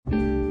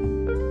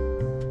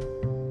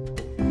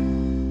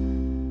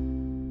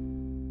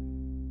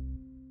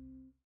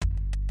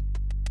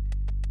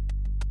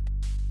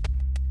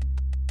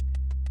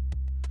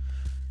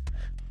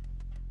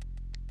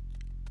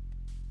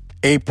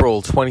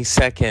April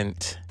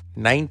 22nd,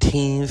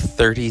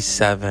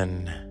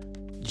 1937.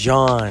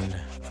 John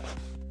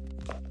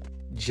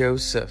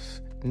Joseph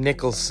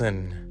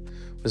Nicholson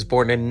was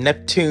born in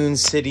Neptune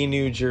City,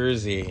 New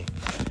Jersey.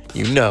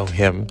 You know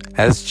him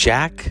as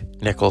Jack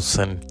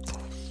Nicholson.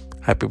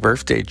 Happy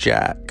birthday,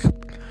 Jack.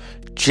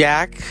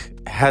 Jack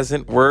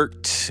hasn't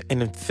worked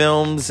in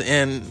films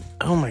in,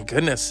 oh my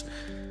goodness.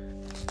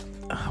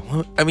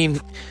 I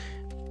mean,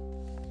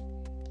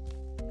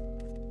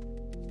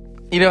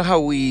 you know how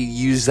we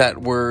use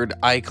that word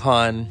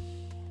icon?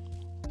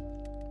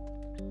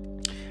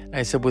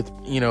 I said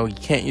you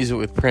can't use it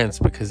with Prince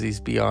because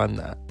he's beyond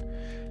that.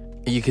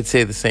 You could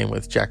say the same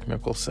with Jack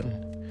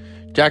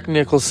Nicholson. Jack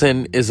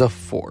Nicholson is a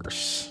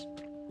force.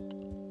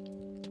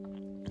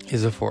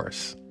 He's a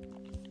force.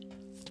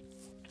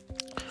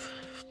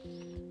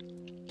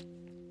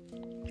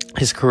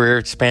 His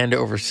career spanned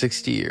over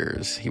 60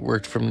 years. He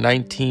worked from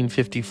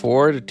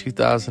 1954 to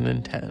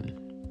 2010.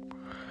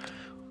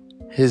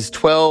 His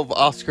 12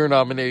 Oscar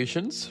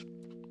nominations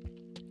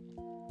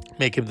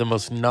make him the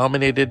most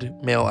nominated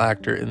male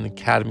actor in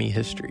Academy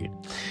history.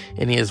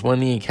 And he has won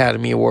the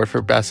Academy Award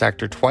for Best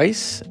Actor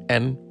twice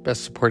and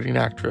Best Supporting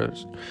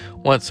Actress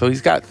once. So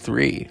he's got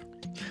 3.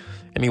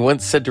 And he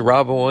once said to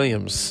Robin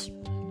Williams,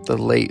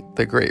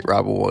 the great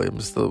Robin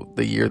Williams,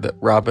 the year that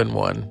Robin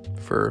won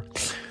for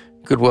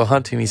Good Will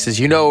Hunting, he says,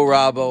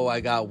 Robbo,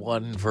 I got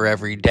one for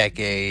every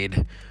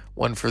decade.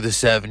 One for the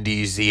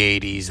 70s, the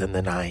 80s, and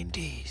the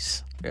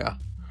 90s. Yeah.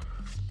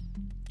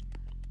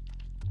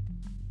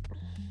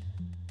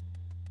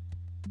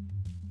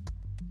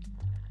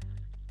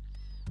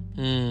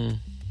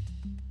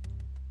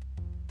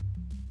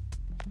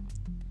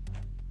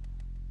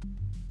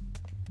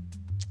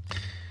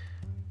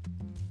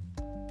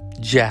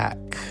 Jack.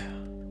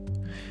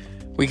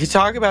 We could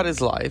talk about his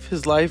life.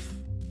 His life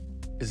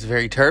is a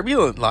very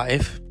turbulent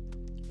life,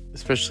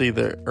 especially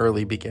the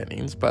early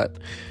beginnings. But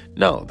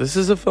no, this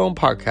is a film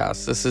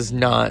podcast. This is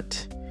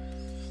not,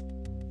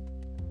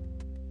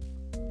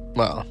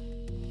 we're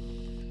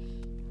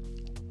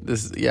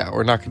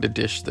not going to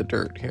dish the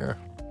dirt here.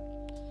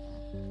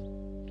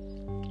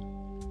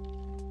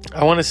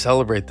 I want to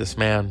celebrate this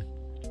man.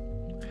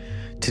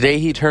 Today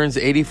he turns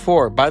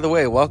 84. By the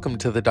way, welcome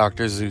to the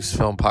Dr. Zeus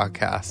Film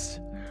Podcast.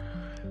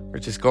 We're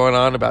just going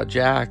on about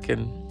Jack,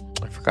 and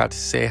I forgot to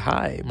say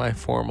hi, my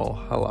formal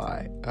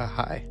hi.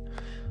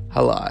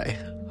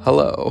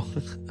 Hello.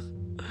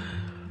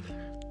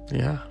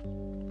 Yeah.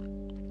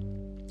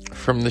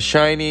 From The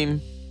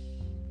Shining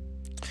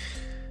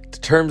to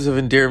Terms of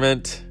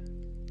Endearment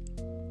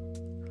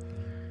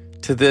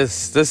to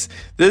this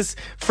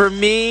for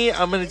me,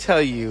 I'm going to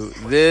tell you,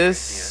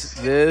 this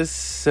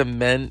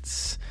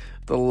cements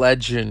the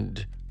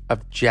legend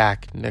of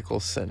Jack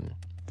Nicholson.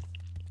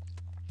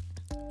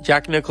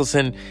 Jack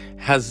Nicholson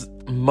has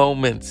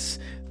moments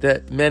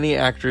that many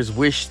actors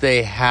wish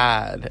they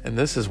had, and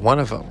this is one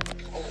of them.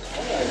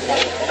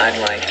 I'd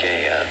like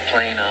a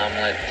plain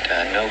omelet,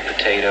 no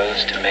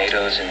potatoes,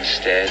 tomatoes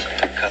instead,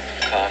 a cup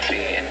of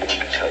coffee, and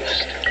wheat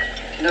toast.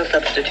 No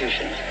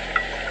substitutions.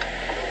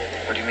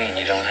 What do you mean,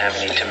 you don't have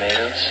any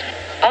tomatoes?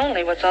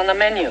 Only what's on the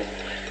menu.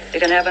 You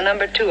can have a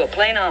number 2, a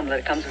plain omelet.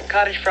 It comes with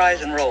cottage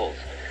fries and rolls.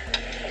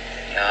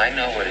 Yeah, I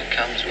know what it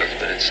comes with,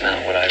 but it's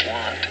not what I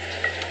want.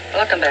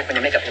 Well, I'll come back when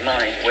you make up your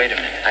mind. Wait a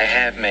minute. I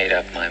have made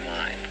up my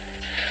mind.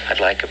 I'd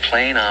like a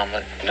plain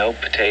omelet, no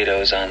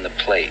potatoes on the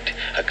plate,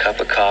 a cup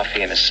of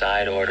coffee, and a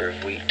side order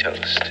of wheat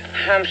toast.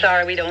 I'm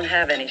sorry, we don't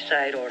have any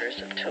side orders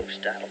of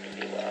toast. I'll give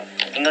you an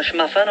English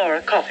muffin or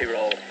a coffee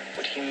roll.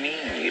 What do you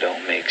mean you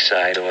don't make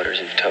side orders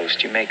of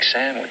toast? You make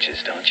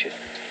sandwiches, don't you?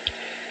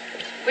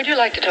 Would you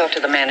like to talk to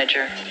the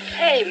manager?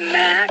 Hey,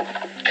 Mac.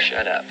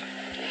 Shut up.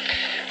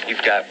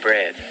 You've got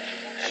bread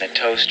and a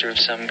toaster of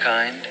some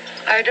kind?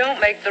 I don't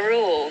make the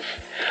rules.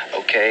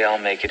 Okay, I'll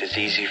make it as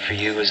easy for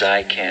you as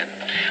I can.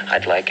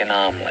 I'd like an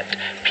omelet,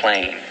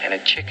 plain, and a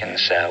chicken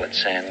salad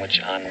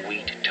sandwich on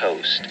wheat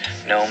toast.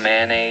 No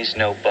mayonnaise,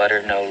 no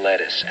butter, no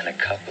lettuce, and a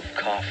cup of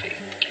coffee.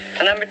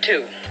 A number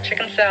 2,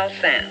 chicken salad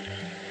sandwich.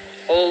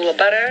 Hold the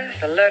butter,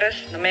 the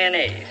lettuce, the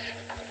mayonnaise,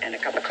 and a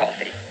cup of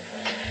coffee.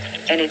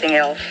 Anything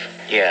else?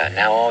 Yeah,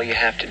 now all you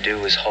have to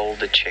do is hold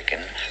the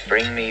chicken,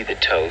 bring me the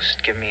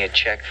toast, give me a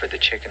check for the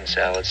chicken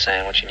salad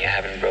sandwich, and you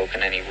haven't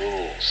broken any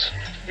rules.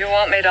 You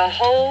want me to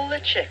hold the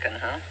chicken,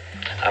 huh?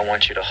 I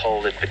want you to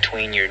hold it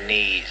between your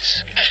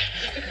knees.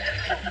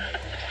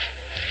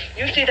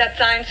 You see that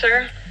sign,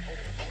 sir?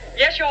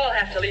 Yes, you all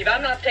have to leave.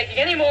 I'm not taking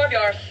any more of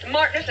your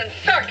smartness and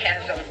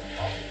sarcasm.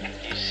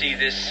 You see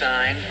this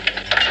sign?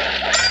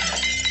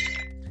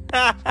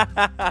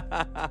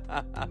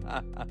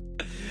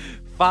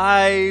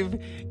 5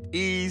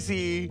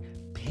 easy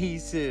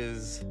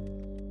pieces.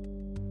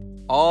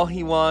 All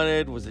he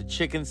wanted was a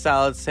chicken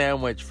salad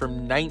sandwich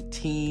from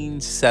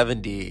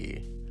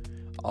 1970.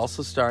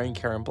 Also starring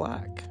Karen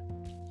Black.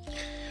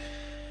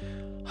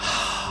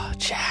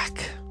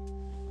 Jack.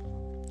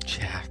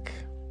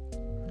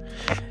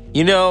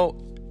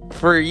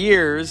 For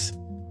years,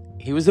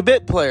 he was a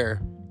bit player.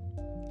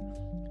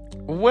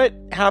 What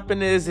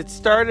happened is it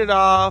started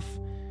off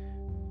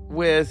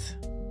with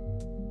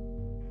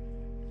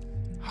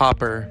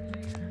Hopper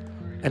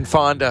and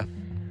Fonda,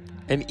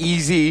 an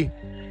Easy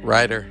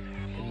Rider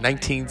in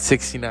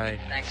 1969.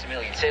 Thanks a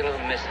million. Say a little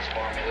missus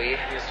for me, will you?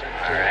 Yes, sir.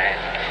 All right.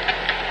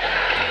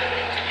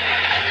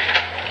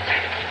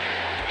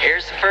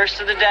 Here's the first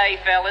of the day,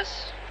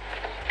 fellas.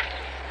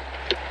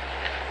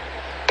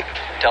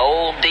 To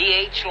old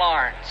D.H.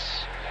 Lawrence.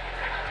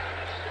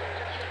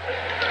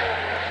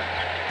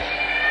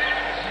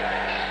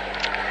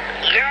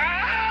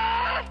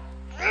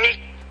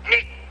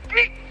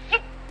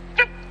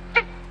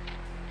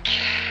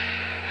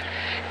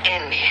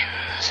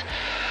 Indians.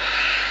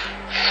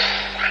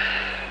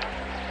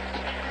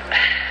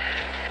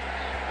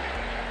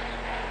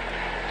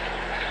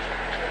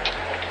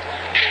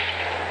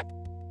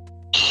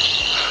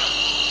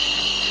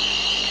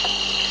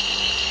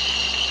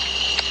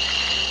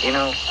 You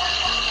know,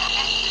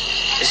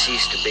 this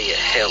used to be a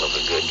hell of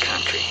a good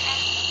country.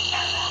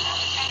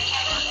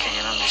 I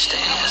can't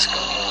understand what's going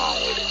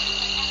on with it.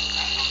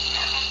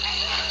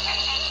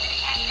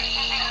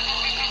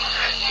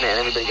 Man,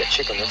 everybody got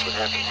chicken, that's what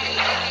happened.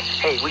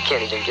 Hey, we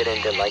can't even get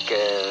into, like,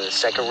 a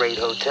second-rate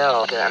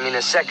hotel. I mean,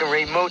 a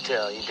second-rate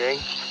motel, you dig?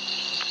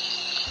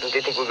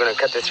 They think we're gonna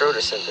cut their throat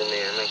or something,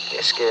 man. Like,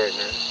 they're scared,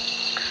 man.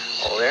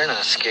 Oh, they're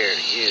not scared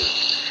of you.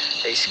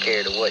 They're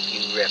scared of what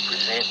you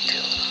represent to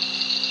them.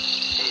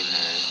 Hey,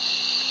 man.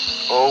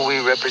 All we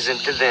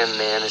represent to them,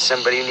 man, is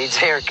somebody who needs a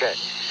haircut.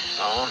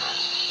 Oh,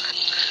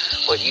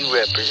 no. What you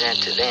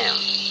represent to them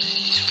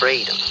is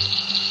freedom.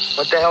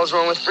 What the hell's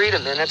wrong with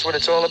freedom, man? That's what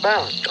it's all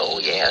about. Oh,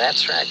 yeah,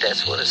 that's right.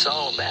 That's what it's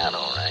all about,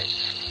 all right.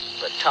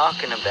 But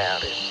talking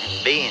about it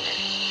and being it,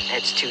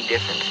 that's two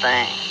different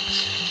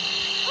things.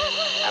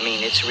 I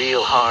mean, it's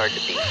real hard to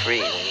be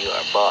free when you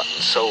are bought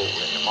and sold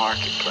in the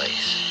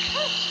marketplace.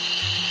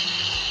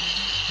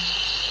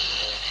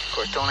 Of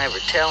course, don't ever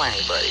tell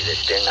anybody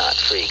that they're not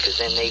free, because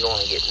then they're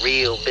going to get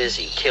real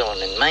busy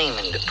killing and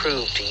maiming to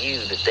prove to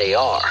you that they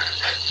are.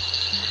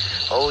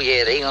 Oh,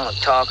 yeah, they're going to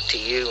talk to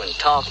you and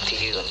talk to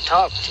you and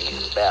talk to you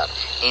about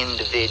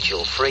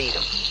individual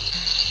freedom.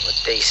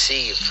 But they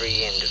see a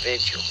free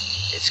individual,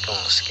 it's going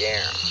to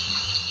scare them.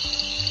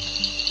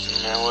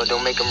 No, well,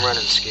 don't make them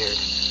running scared.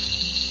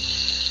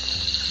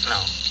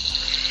 No,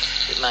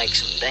 it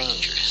makes them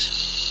dangerous.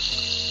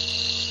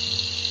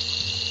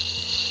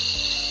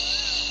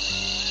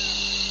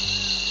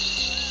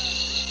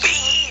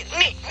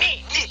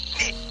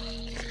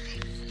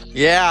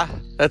 Yeah,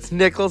 that's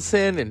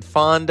Nicholson and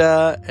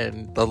Fonda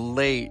and the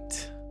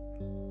late,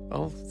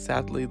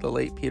 sadly, the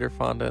late Peter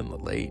Fonda and the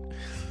late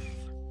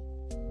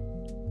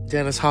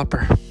Dennis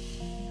Hopper.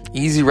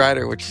 Easy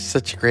Rider, which is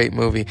such a great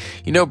movie.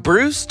 You know,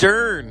 Bruce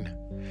Dern.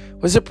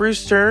 Was it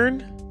Bruce Dern?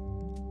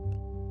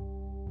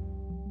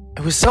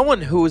 It was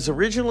someone who was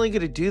originally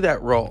going to do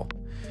that role.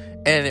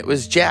 And it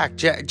was Jack.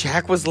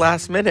 Jack was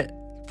last minute.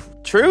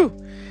 True.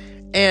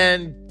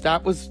 And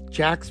that was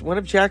one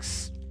of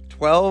Jack's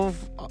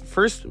 12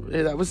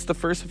 that was the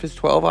first of his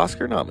 12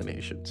 Oscar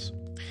nominations.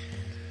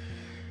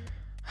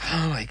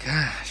 Oh my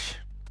gosh.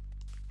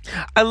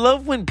 I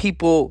love when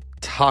people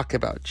talk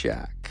about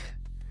Jack.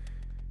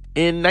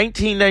 In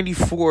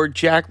 1994,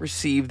 Jack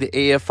received the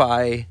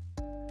AFI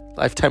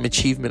Lifetime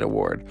Achievement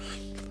Award.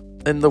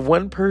 And the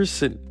one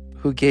person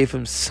who gave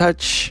him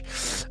such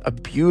a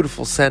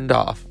beautiful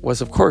send-off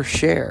was, of course,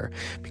 Cher,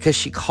 because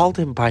she called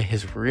him by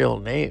his real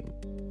name.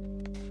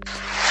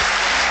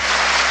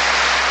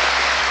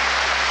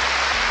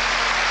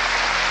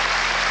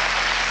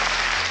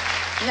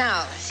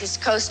 Now, his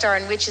co-star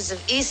in Witches of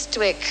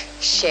Eastwick,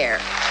 Cher.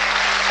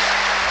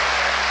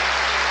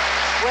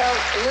 Well,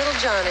 little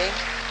Johnny,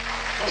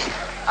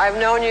 I've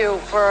known you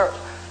for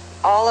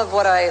all of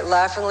what I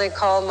laughingly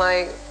call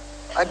my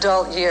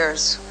adult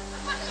years.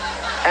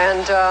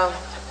 And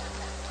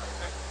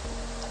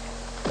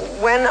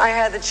when I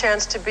had the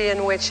chance to be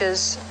in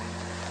Witches,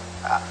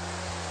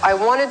 I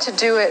wanted to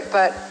do it,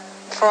 but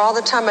for all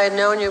the time I'd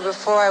known you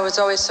before, I was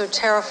always so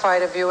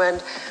terrified of you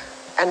and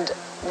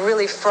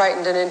really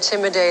frightened and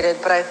intimidated.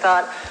 But I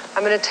thought,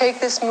 I'm going to take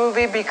this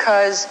movie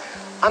because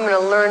I'm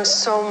going to learn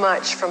so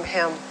much from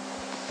him.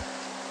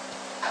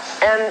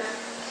 And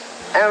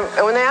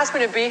when they asked me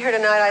to be here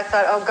tonight, I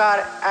thought, oh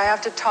God, I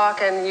have to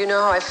talk, and you know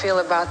how I feel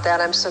about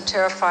that. I'm so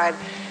terrified.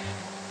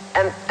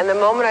 And the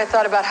moment I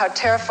thought about how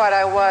terrified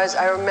I was,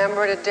 I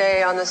remembered a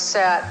day on the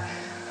set.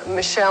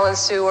 Michelle and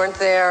Sue weren't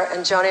there,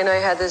 and Johnny and I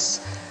had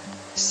this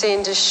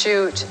scene to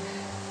shoot.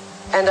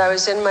 And I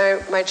was in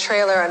my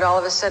trailer, and all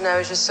of a sudden I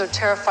was just so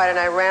terrified, and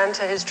I ran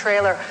to his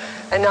trailer.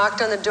 I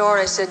knocked on the door,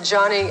 and I said,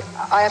 Johnny,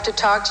 I have to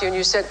talk to you. And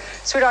you said,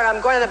 sweetheart,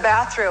 I'm going to the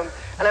bathroom.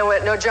 And I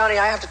went, no, Johnny,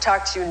 I have to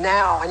talk to you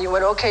now. And you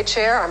went, okay,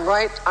 Cher, I'm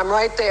right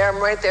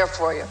there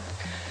for you.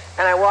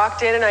 And I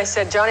walked in, and I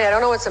said, Johnny, I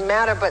don't know what's the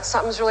matter, but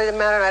something's really the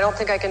matter, and I don't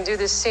think I can do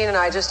this scene, and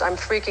I'm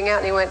freaking out.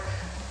 And he went,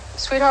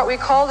 sweetheart, we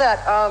call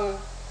that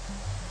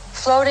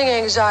floating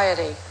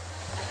anxiety.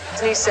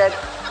 And he said,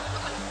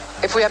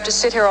 if we have to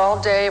sit here all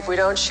day, if we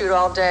don't shoot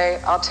all day,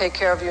 I'll take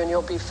care of you and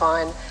you'll be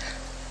fine.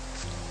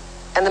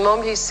 And the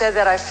moment he said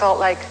that, I felt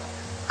like,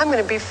 I'm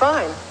going to be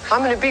fine.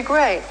 I'm going to be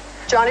great.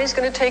 Johnny's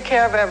going to take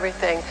care of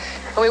everything.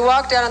 And we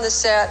walked out on the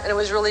set, and it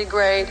was really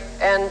great.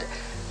 And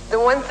the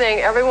one thing,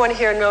 everyone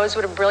here knows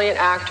what a brilliant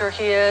actor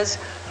he is.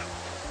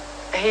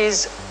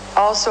 He's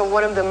also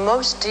one of the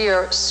most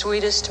dear,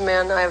 sweetest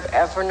men I've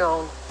ever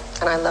known.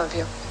 And I love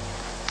you.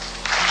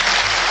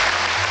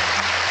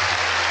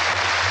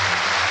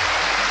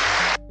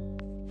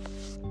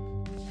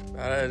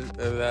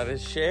 That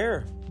is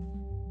Cher.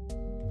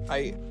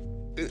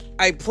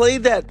 I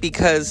played that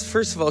because,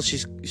 first of all,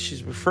 she's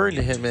referring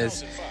to him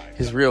as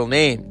his real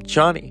name,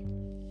 Johnny.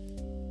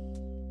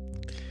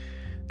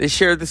 They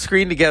shared the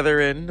screen together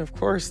in, of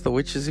course, The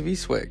Witches of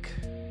Eastwick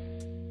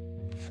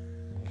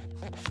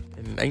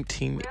in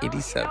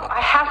 1987. Well,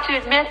 I have to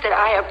admit that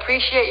I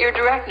appreciate your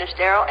directness,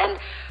 Daryl, and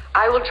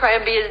I will try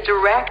and be as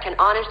direct and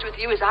honest with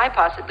you as I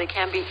possibly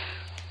can be.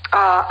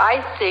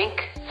 I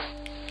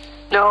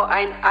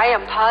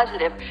am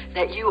positive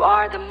that you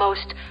are the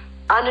most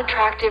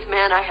unattractive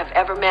man I have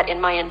ever met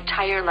in my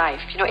entire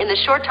life. You know, in the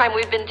short time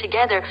we've been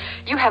together,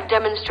 you have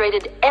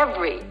demonstrated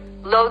every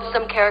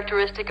loathsome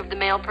characteristic of the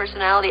male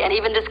personality and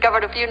even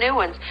discovered a few new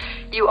ones.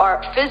 You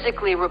are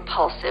physically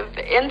repulsive,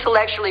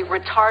 intellectually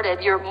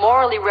retarded, you're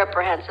morally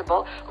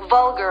reprehensible,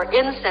 vulgar,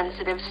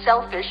 insensitive,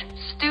 selfish,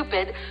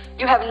 stupid.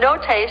 You have no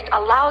taste,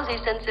 a lousy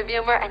sense of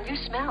humor, and you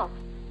smell.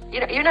 You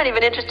know, you're not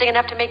even interesting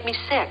enough to make me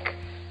sick.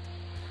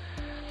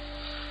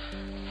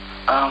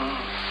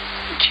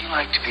 Would you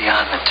like to be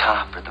on the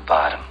top or the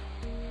bottom?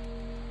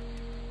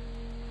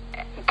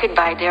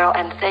 Goodbye, Daryl,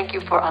 and thank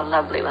you for a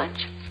lovely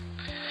lunch.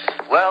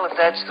 Well, if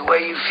that's the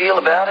way you feel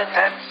about it,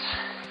 that's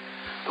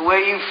the way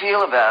you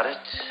feel about it.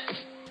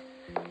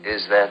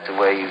 Is that the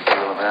way you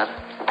feel about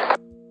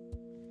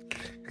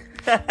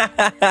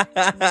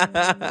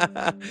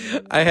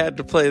it? I had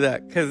to play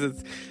that because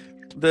it's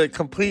the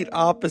complete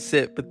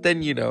opposite. But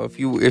then, you know, if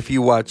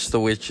you watch The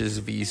Witches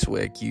of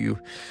Eastwick,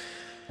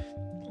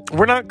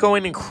 we're not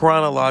going in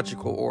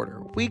chronological order.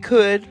 We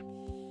could.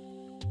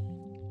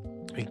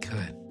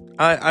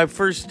 I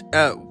first,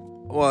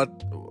 well,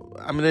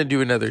 I'm going to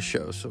do another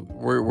show, so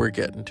we're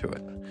getting to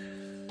it.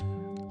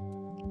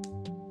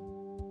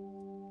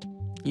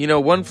 You know,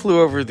 One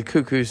Flew Over the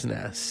Cuckoo's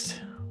Nest.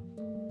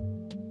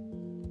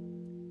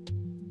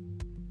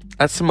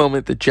 That's the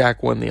moment that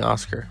Jack won the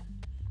Oscar.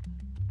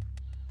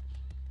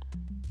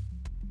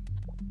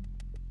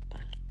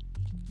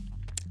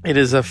 It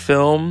is a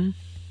film.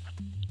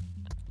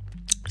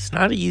 It's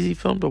not an easy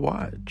film to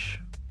watch.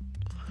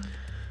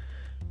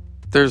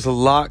 There's a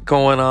lot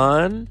going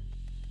on.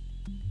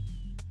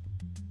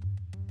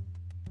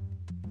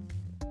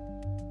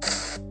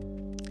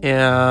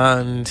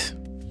 And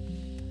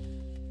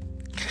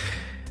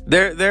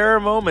there are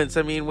moments,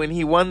 I mean, when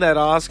he won that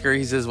Oscar,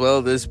 he says,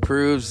 well, this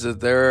proves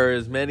that there are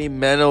as many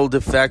mental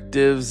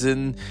defectives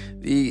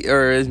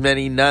or as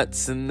many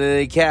nuts in the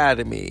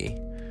Academy.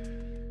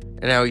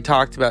 And how he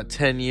talked about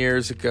 10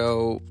 years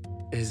ago,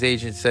 his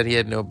agent said he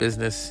had no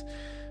business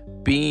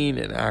being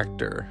an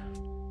actor.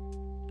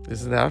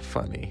 Isn't that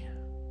funny?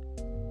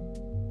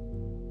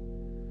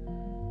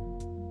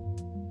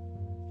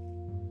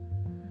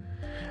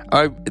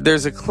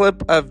 There's a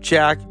clip of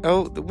Jack.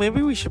 Oh,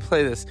 maybe we should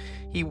play this.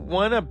 He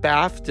won a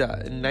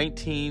BAFTA in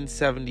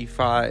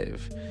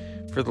 1975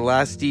 for The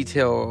Last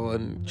Detail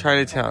in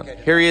Chinatown.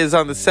 Okay. Here he is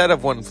on the set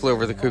of One Flew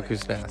Over the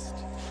Cuckoo's Nest.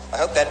 I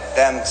hope that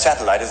damn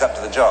satellite is up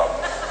to the job.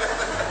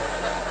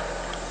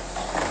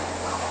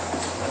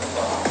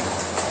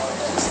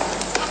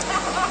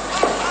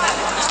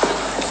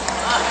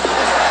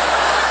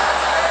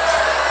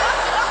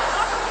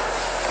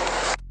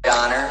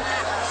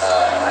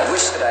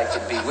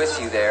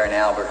 With you there in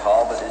Albert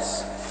Hall, but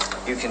as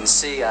you can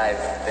see,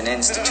 I've been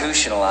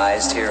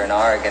institutionalized here in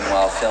Oregon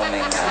while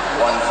filming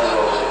One Flew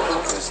Over the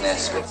Cuckoo's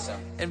Nest with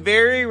some. And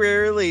very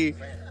rarely,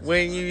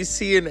 when you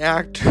see an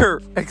actor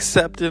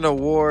accept an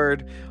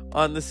award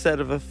on the set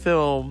of a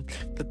film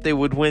that they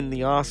would win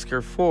the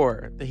Oscar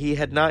for. He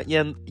had not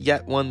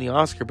yet won the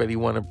Oscar, but he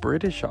won a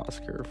British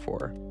Oscar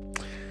for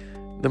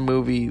the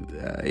movie.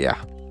 Yeah.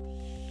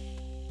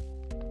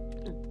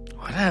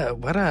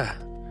 What a.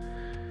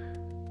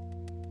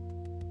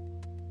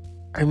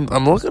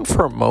 I'm looking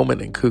for a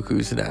moment in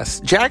Cuckoo's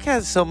Nest. Jack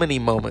has so many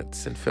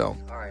moments in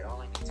film. All right, all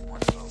I need is one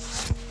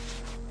vote.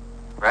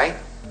 Right?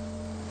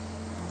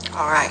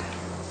 All right.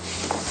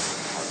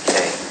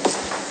 Okay.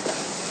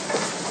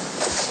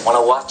 Want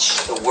to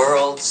watch the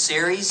World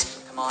Series?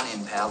 Come on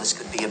in, pal. This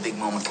could be a big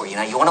moment for you.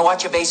 Now, you want to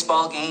watch a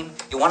baseball game?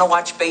 You want to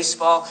watch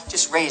baseball?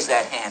 Just raise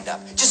that hand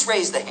up. Just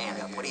raise the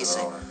hand up. What do you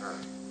say?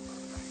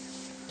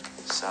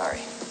 Sorry.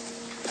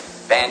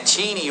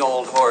 Bancini,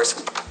 old horse.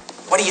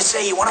 What do you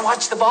say? You want to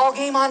watch the ball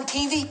game on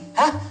TV?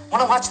 Huh?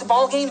 Want to watch the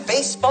ball game?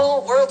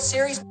 Baseball? World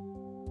Series?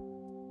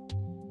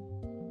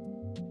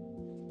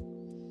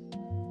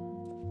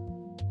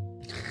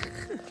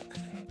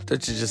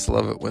 Don't you just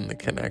love it when the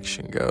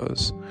connection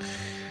goes?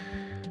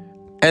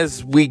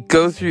 As we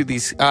go through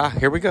these...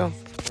 here we go.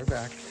 We're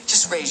back.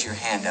 Just raise your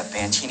hand up,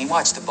 Bancini.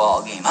 Watch the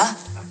ball game, huh?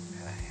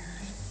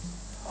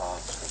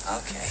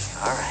 Okay,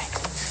 all right.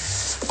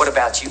 What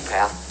about you,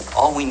 pal?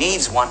 All we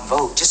need's one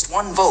vote. Just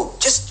one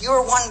vote. Just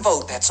your one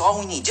vote. That's all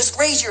we need. Just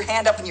raise your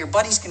hand up and your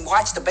buddies can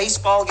watch the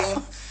baseball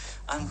game.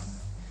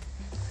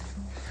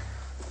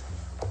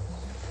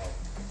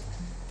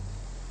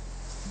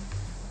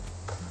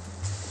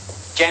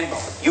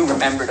 General, you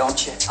remember,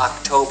 don't you?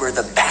 October,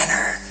 the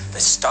banner,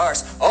 the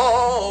stars.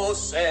 Oh,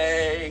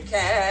 say,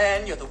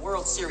 can you? The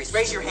World Series.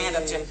 Raise your hand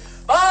up, Jim.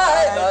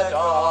 By the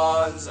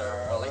dawn's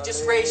early.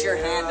 Just raise your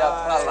hand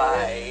up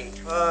polite.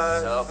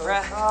 So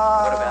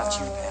proud. What about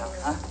you, pal?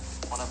 Huh?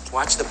 Want to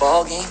watch the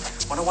ball game?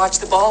 Want to watch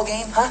the ball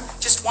game? Huh?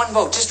 Just one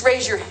vote. Just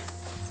raise your hand.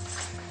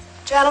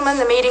 Gentlemen,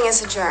 the meeting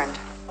is adjourned.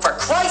 For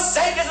Christ's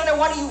sake, isn't there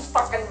one of you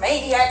fucking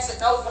maniacs that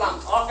knows what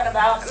I'm talking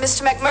about?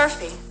 Mr.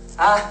 McMurphy,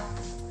 Huh?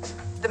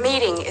 the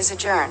meeting is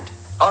adjourned.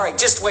 All right,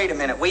 just wait a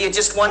minute, will you?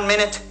 Just 1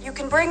 minute? You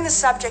can bring the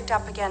subject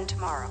up again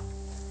tomorrow.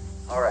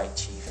 All right,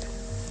 Chief.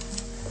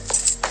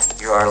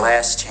 You're our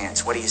last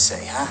chance. What do you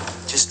say, huh?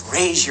 Just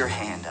raise your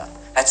hand up.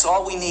 That's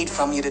all we need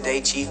from you today,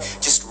 Chief.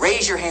 Just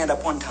raise your hand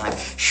up one time.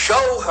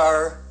 Show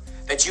her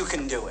that you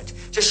can do it.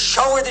 Just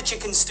show her that you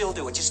can still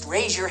do it. Just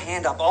raise your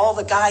hand up. All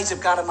the guys have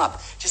got them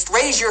up. Just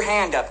raise your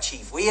hand up,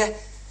 Chief, will you?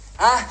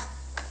 Huh?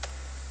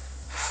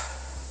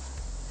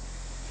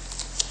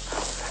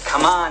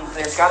 Come on,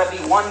 there's got to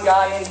be one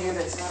guy in here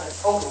that's not a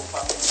total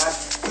fucking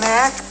nut.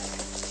 Mac?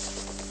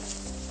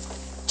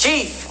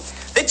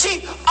 Chief! The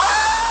Chief!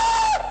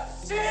 Ah!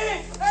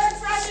 Chief!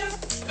 There's Ratchet!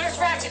 There's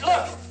Ratchet,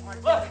 look!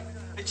 Look!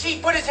 The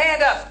Chief put his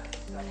hand up!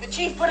 The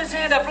Chief put his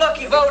hand up, look,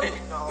 he voted!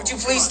 Would you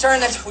please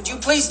turn the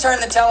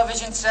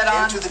television set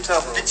on? Into the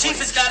tub room, The Chief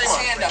has got his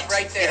hand up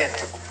right there.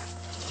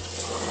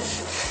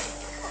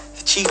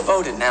 The Chief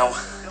voted, now,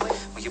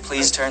 will you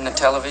please turn the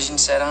television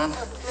set on?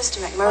 Mr.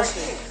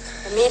 McMurphy,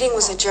 the meeting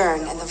was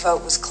adjourned and the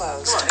vote was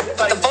closed.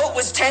 But the vote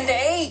was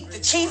 10-8. The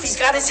Chief, he's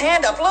got his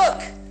hand up,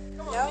 look!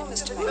 No,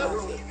 Mr.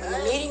 McMurphy. When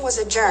the meeting was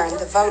adjourned,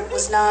 the vote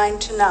was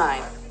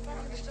 9-9.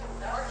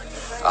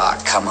 Ah,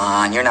 come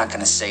on. You're not going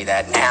to say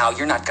that now.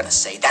 You're not going to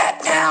say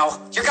that now.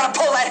 You're going to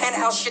pull that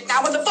henhouse shit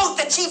now. When the vote,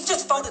 the Chief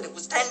just voted, it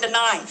was 10-9.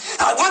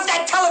 I want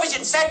that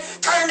television set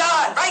turned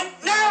on right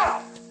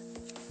now.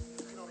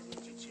 You can only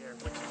use your chair.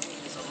 What you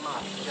need is a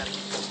mop. You gotta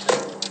get this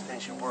done to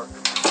finish your work.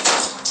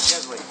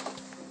 Chesley.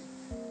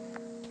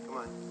 Come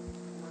on.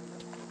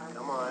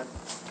 Come on.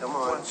 Come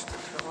on.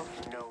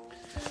 No.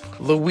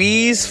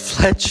 Louise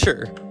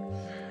Fletcher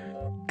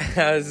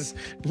as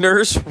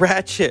Nurse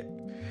Ratchet.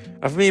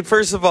 I mean,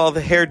 first of all, the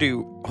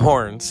hairdo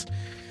horns.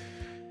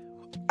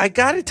 I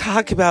gotta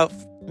talk about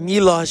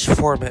Milos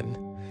Forman.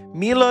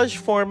 Milos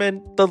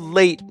Forman, the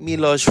late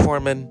Milos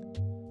Forman,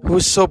 who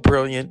was so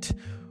brilliant,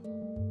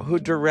 who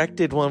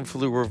directed One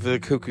Flew Over the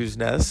Cuckoo's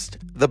Nest,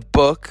 the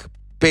book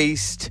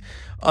based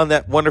on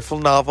that wonderful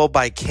novel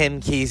by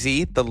Ken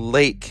Kesey, the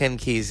late Ken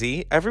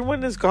Kesey.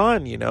 Everyone is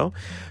gone, you know.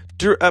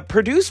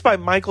 Produced by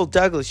Michael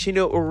Douglas. You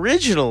know,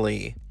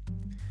 originally,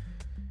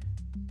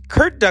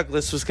 Kirk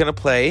Douglas was going to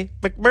play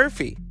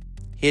McMurphy.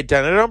 He had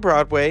done it on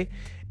Broadway,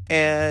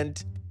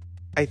 and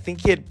I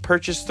think he had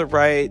purchased the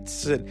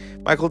rights,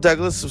 and Michael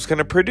Douglas was going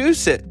to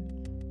produce it.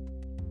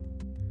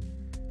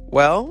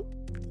 Well,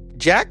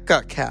 Jack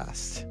got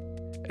cast,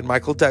 and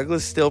Michael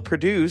Douglas still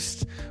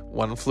produced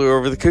One Flew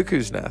Over the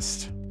Cuckoo's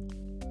Nest.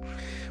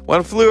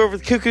 One Flew Over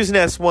the Cuckoo's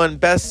Nest won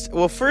best...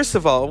 Well, first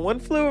of all, One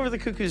Flew Over the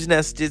Cuckoo's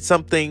Nest did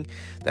something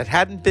that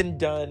hadn't been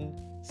done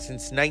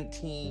since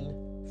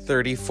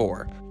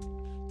 1934.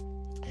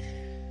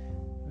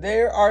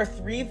 There are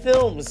 3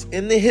 films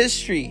in the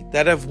history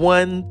that have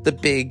won the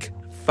Big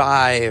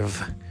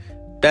Five.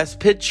 Best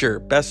Picture,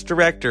 Best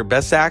Director,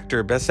 Best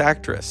Actor, Best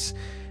Actress,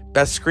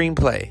 Best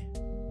Screenplay.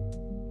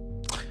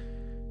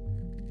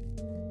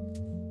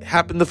 It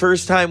happened the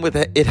first time with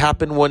It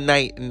Happened One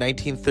Night in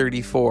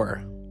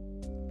 1934.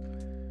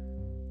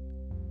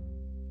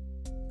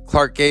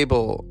 Clark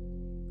Gable,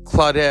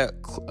 Claudette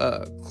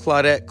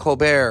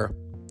Colbert,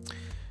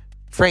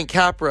 Frank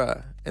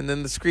Capra, and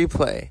then the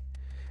screenplay.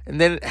 And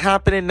then it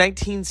happened in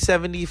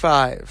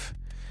 1975.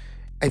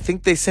 I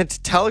think they sent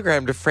a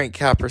telegram to Frank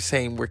Capra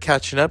saying, "We're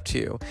catching up to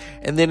you."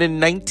 And then in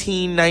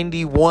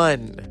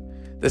 1991,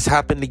 this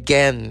happened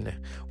again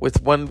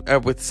with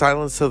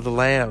Silence of the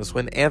Lambs,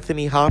 when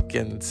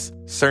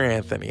Sir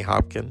Anthony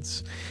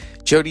Hopkins,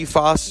 Jodie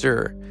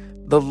Foster,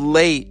 the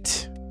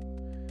late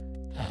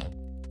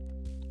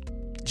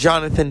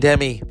Jonathan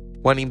Demme,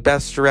 winning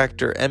Best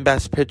Director and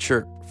Best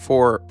Picture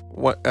for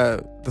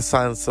The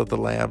Silence of the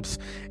Lambs,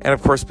 and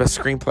of course Best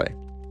Screenplay.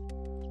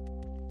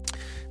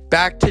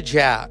 Back to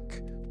Jack.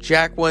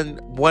 Jack won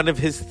one of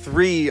his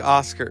 3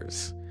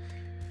 Oscars.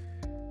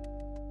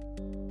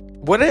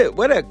 What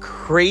a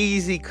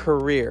crazy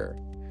career.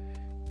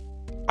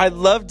 I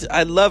loved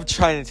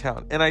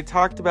Chinatown, and I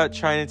talked about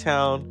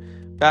Chinatown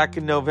back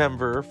in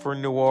November for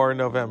Noir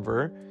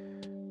November,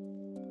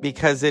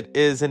 because it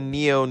is a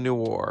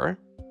neo-noir.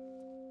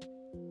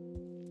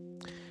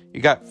 You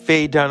got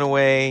Faye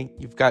Dunaway,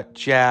 you've got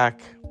Jack.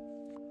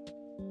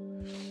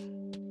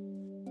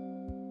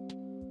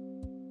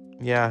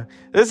 Yeah,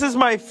 this is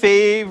my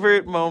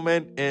favorite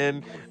moment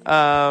in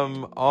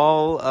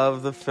all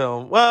of the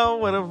film. Well,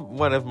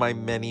 one of my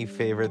many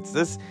favorites.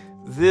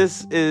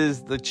 This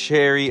is the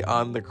cherry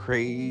on the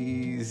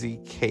crazy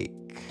cake.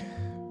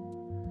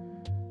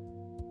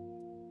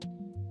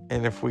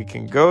 And if we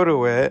can go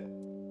to it,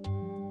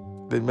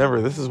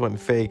 remember, this is when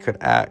Faye could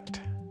act.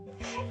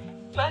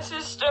 My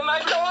sister, my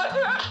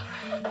daughter.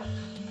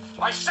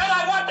 I said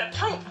I want the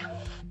truth.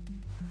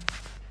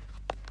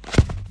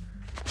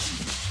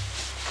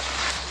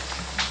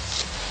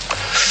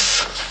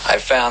 I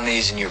found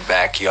these in your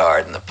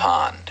backyard in the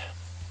pond.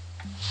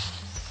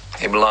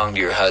 They belonged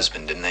to your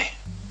husband, didn't they?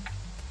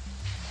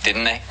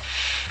 Didn't they?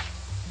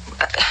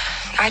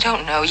 I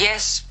don't know.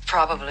 Yes,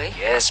 probably.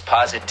 Yes,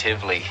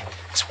 positively.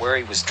 It's where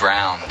he was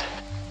drowned.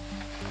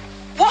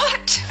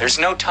 What? There's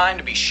no time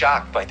to be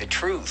shocked by the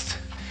truth.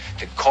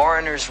 The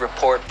coroner's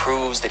report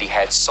proves that he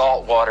had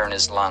salt water in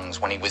his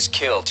lungs when he was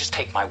killed. Just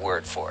take my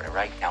word for it, all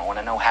right? Now, I want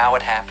to know how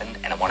it happened,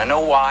 and I want to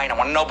know why, and I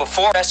want to know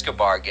before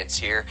Escobar gets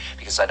here,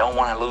 because I don't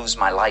want to lose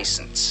my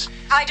license.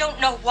 I don't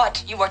know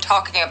what you are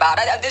talking about.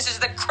 This is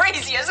the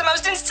craziest, the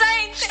most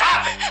insane thing.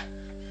 Stop!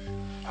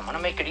 I'm going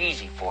to make it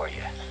easy for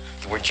you.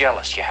 You were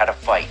jealous. You had a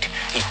fight.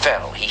 He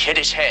fell. He hit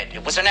his head.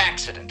 It was an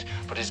accident.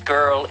 But his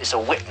girl is a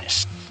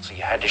witness, so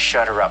you had to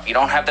shut her up. You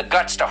don't have the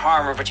guts to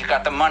harm her, but you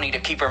got the money to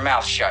keep her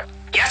mouth shut.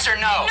 Yes or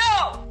no?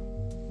 No!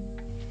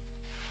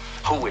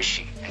 Who is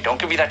she? And don't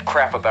give me that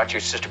crap about your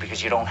sister,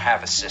 because you don't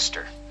have a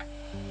sister.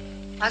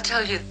 I'll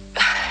tell you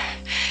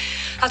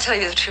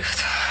the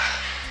truth.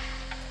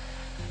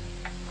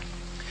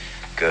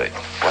 Good.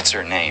 What's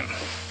her name?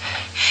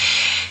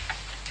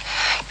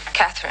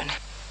 Catherine.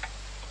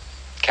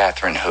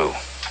 Catherine who?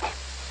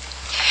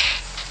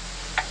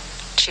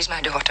 She's my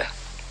daughter.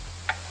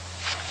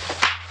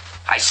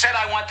 I said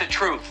I want the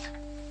truth.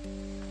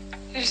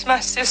 She's my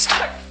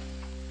sister.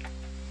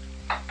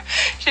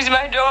 She's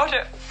my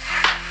daughter.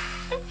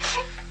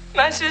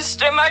 My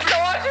sister, my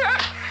daughter.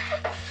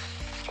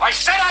 I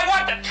said I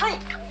want the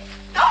truth.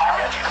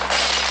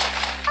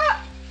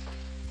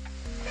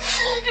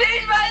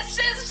 She's my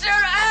sister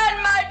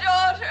and my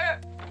daughter.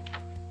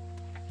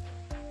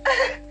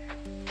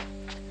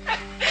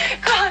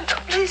 God,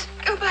 please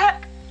go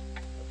back.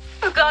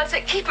 For God's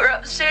sake, keep her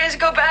upstairs.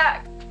 Go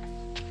back.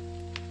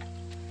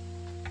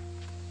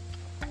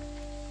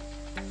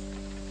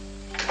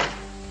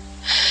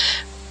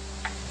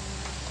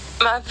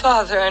 My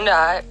father and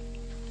I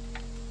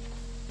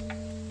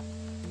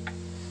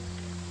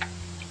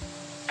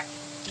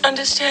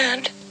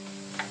understand.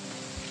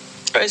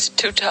 Or is it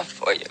too tough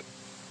for you?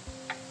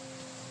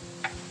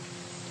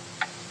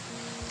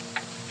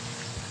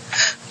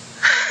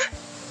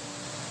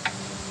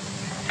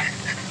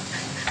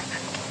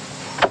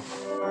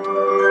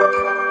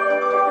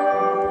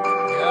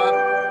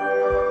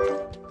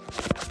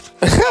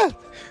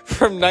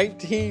 From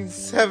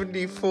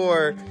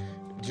 1974,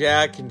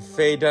 Jack and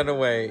Faye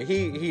Dunaway.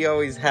 He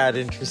always had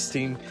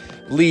interesting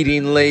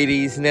leading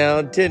ladies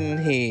now,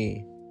 didn't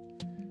he?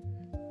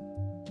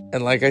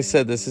 And like I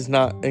said, this is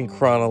not in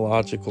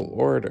chronological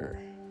order.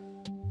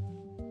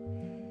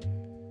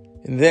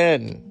 And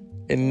then,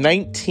 in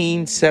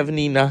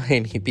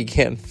 1979, he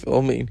began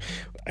filming.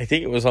 I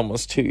think it was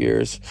almost 2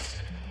 years.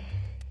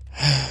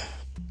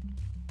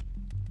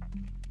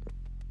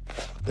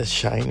 The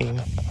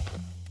Shining.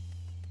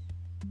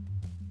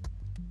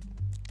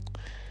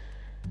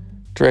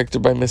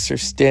 Directed by Mr.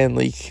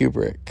 Stanley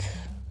Kubrick.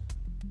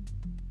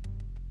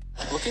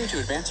 Looking to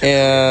advance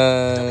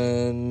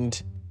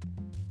and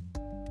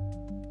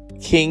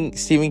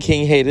Stephen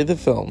King hated the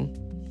film.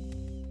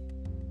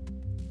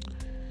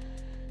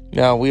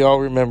 Now, we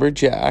all remember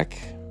Jack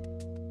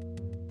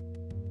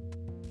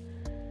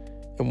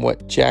and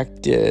what Jack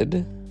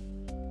did.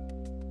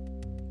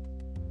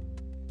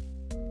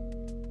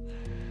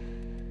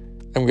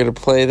 I'm going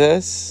to play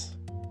this.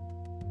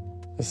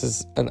 This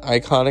is an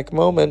iconic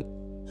moment.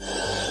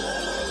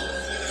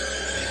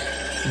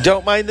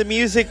 Don't mind the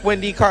music,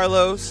 Wendy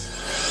Carlos.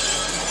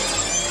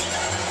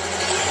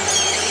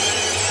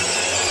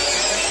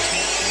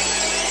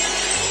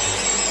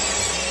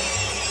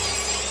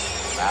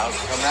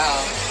 Come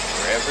out,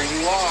 wherever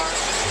you are.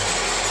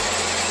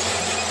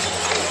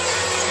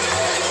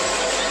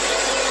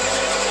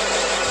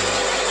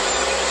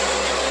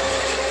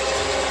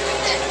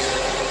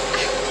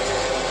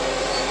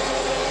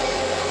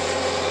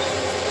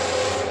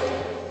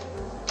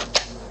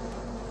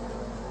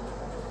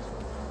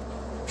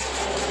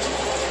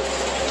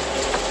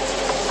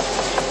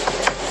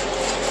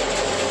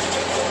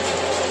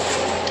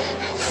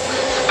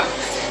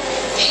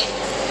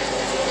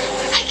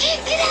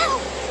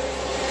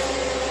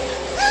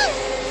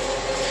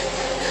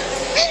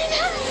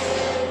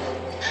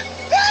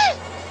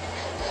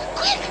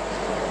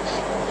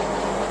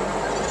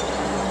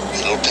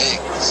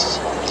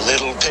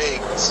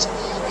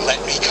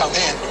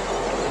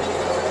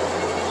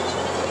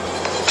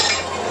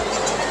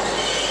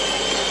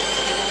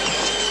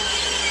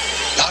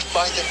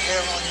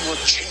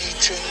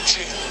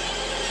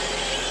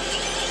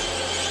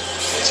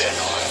 Then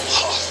I'll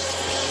huff,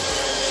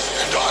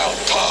 and I'll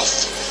out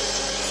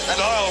tough,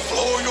 and I'll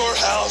blow your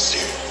house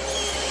in.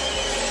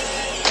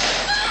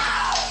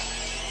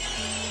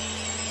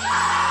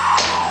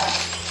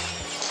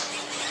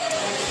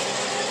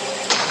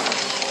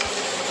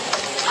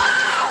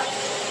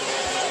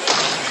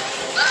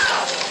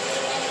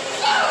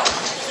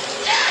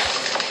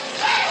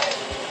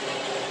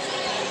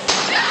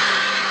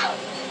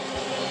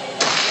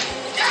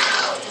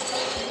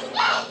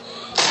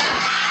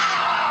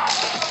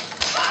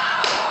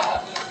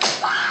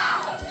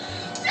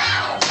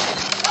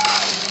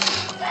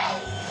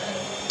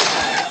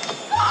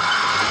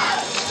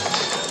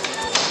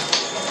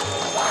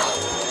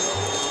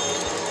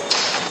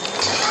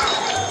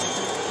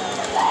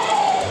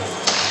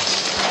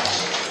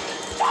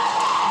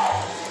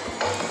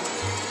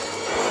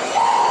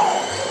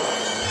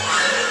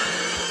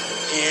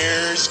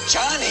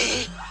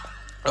 Johnny.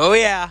 Oh,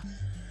 yeah.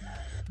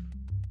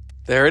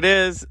 There it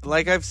is.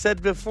 Like I've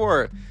said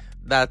before,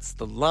 that's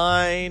the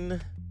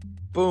line.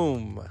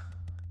 Boom.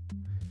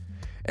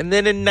 And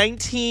then in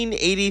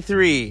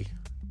 1983,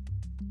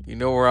 you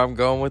know where I'm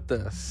going with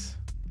this.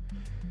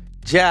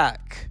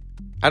 Jack.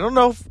 I don't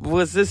know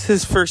was this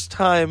his first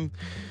time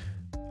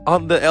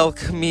on the El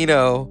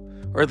Camino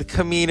or the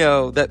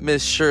Camino that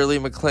Miss Shirley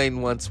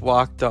MacLaine once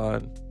walked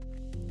on.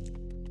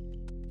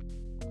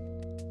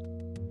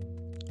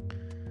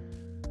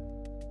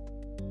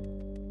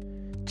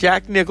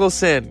 Jack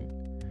Nicholson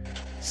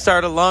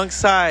starred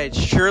alongside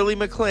Shirley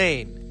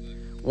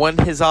MacLaine, won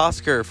his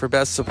Oscar for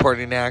Best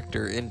Supporting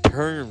Actor in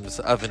Terms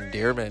of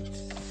Endearment. You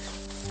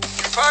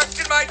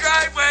parked in my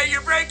driveway, you're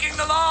breaking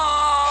the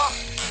law!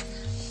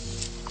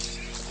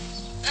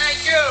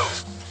 Thank you!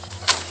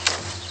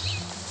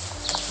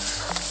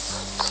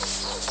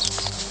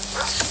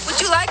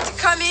 Would you like to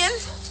come in?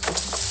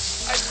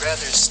 I'd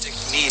rather stick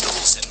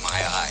needles in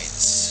my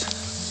eyes.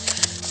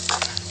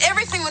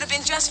 Everything would have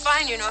been just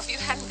fine, you know, if you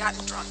hadn't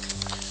gotten drunk.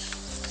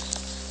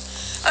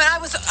 I mean,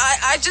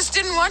 I just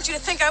didn't want you to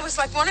think I was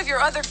like one of your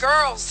other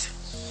girls.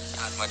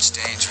 Not much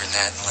danger in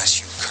that unless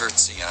you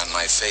curtsy on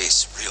my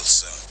face real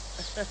soon.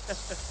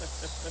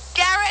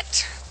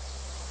 Garrett,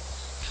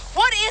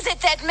 what is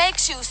it that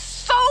makes you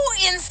so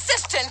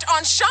insistent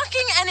on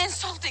shocking and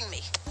insulting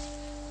me?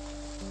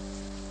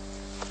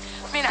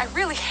 I mean, I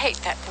really hate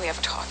that way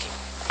of talking.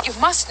 You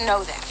must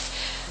know that.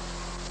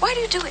 Why do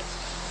you do it?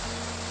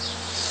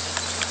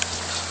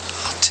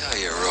 I'll tell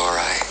you, Aurora,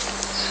 I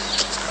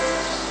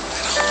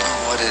don't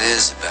know what it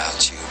is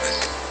about you, but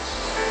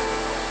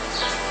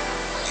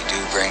you do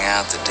bring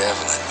out the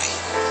devil in me.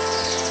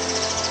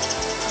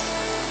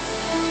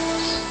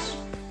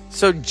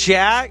 So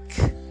Jack,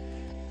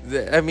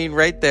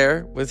 right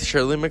there with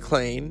Shirley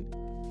MacLaine,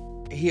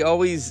 he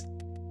always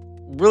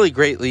really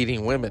great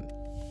leading women.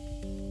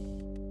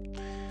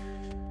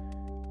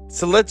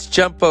 So let's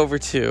jump over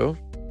to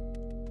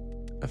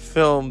a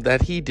film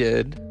that he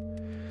did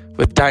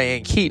with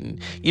Diane Keaton.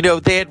 You know,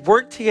 they had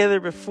worked together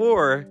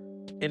before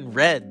in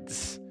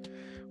Reds,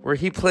 where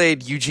he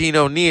played Eugene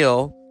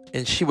O'Neill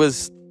and she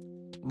was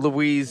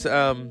Louise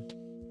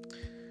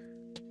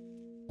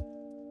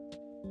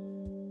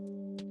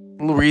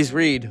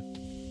Reed.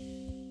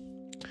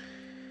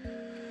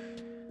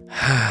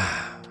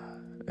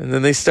 And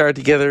then they started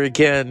together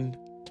again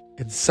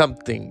in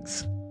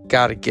Something's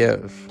Gotta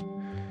Give.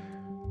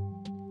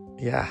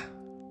 Yeah.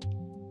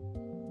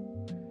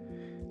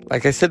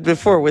 Like I said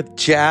before, with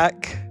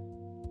Jack,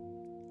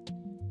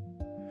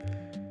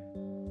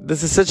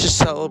 this is such a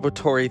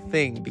celebratory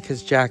thing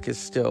because Jack is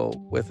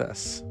still with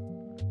us.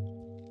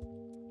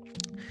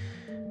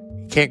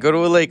 He can't go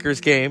to a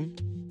Lakers game.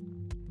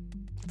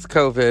 It's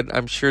COVID.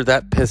 I'm sure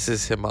that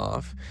pisses him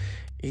off.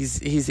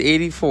 He's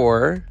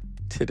 84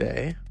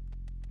 today.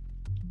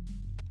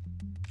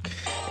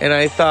 And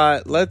I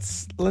thought,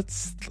 let's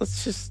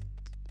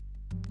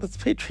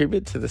pay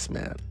tribute to this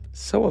man.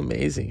 So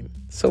amazing.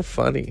 So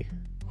funny.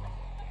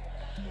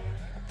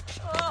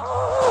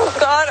 Oh,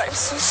 God, I'm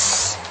so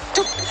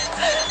stupid.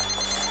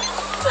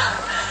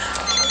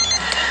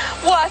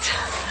 What?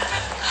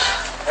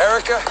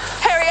 Erica?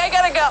 Harry, I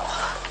gotta go.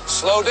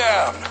 Slow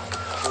down.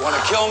 You want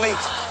to kill me?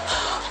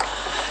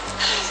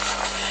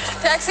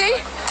 Taxi?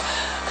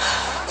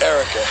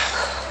 Erica.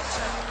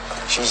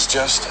 She's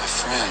just a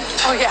friend.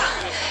 Oh, yeah.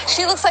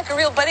 She looks like a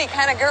real buddy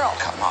kind of girl.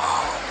 Come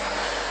on.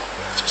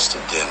 Just a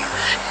dinner.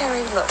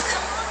 Harry, look.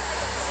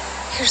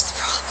 Here's the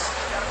problem.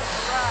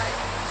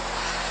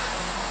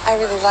 I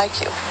really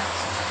like you.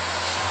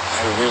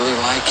 I really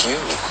like you.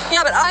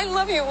 Yeah, but I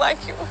love you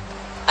like you.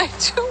 I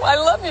do. I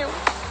love you.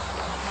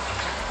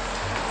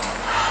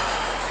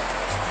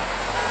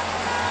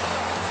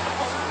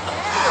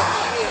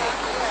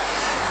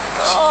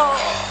 Oh.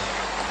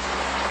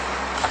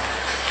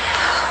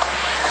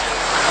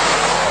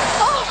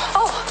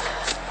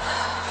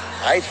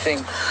 I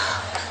think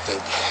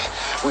that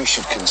we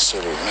should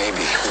consider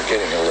maybe we're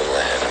getting a little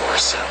ahead of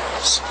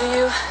ourselves. Do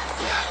you?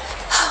 Yeah.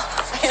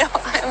 You know,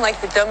 I'm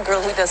like the dumb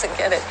girl who doesn't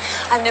get it.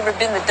 I've never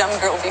been the dumb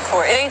girl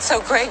before. It ain't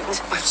so great.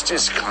 Let's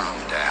just calm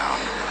down.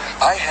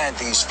 I had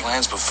these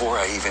plans before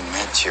I even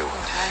met you.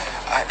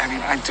 I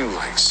mean, I do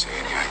like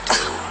seeing you. I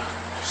do.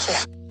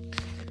 Yeah.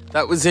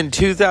 That was in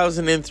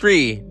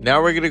 2003.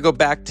 Now we're going to go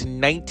back to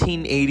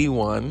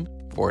 1981,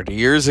 40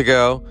 years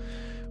ago,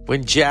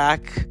 when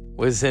Jack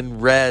was in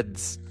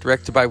Reds,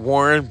 directed by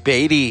Warren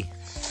Beatty.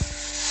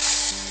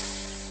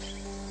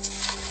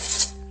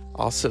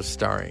 Also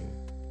starring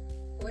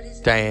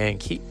Diane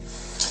Keaton.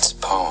 It's a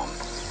poem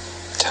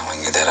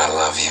telling you that I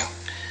love you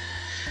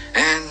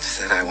and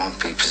that I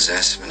won't be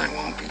possessive and I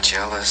won't be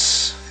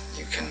jealous.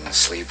 You can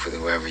sleep with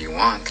whoever you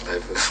want,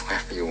 live with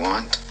whoever you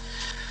want.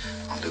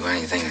 I'll do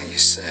anything that you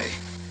say.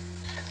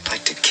 I'd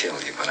like to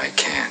kill you, but I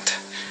can't.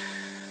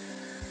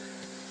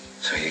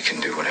 So you can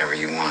do whatever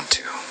you want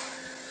to.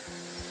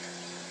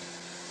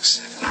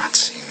 Except not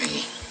see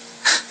me.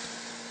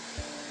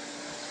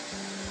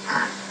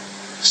 Or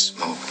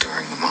smoke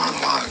during the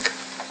monologue.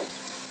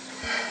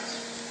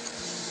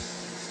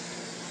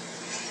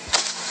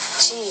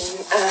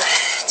 Gene,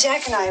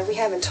 Jack and I, we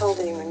haven't told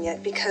anyone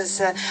yet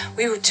because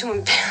we were too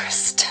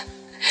embarrassed.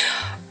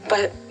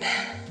 But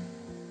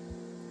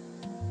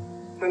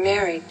we're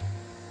married.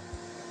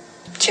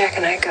 Jack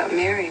and I got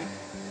married.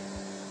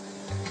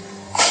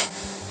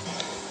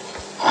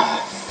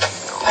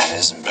 That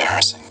is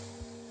embarrassing.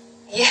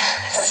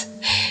 Yes,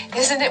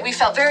 isn't it? We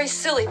felt very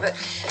silly, but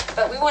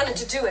we wanted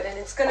to do it, and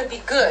it's going to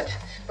be good.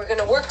 We're going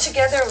to work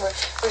together, and we're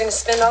going to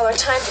spend all our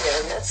time together,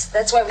 and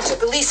that's why we took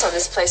the lease on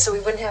this place, so we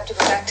wouldn't have to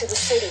go back to the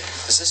city.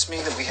 Does this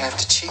mean that we have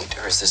to cheat,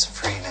 or is this a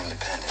free and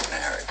independent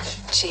marriage?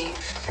 Gene.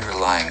 You're a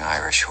lying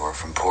Irish whore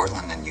from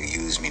Portland, and you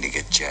used me to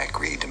get Jack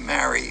Reed to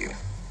marry you.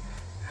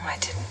 No, I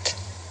didn't.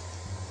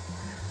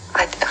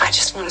 I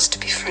just want us to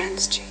be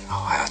friends, Gene.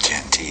 Oh, how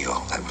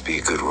genteel. That would be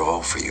a good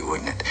role for you,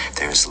 wouldn't it?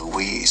 There's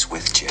Louise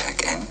with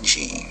Jack and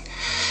Jean.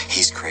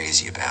 He's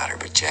crazy about her,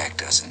 but Jack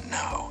doesn't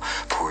know.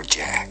 Poor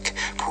Jack.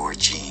 Poor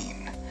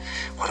Jean.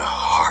 What a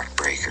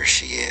heartbreaker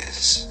she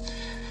is.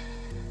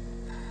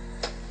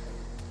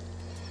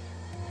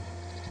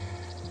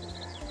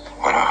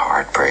 What a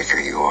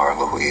heartbreaker you are,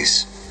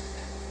 Louise.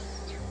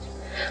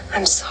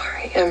 I'm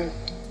sorry.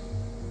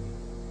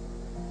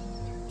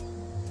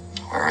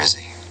 Where is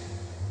he?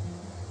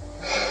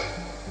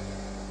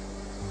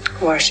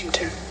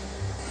 Washington.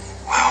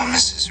 Well,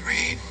 Mrs.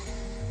 Reed,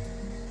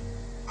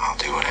 I'll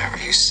do whatever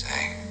you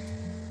say.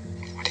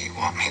 What do you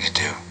want me to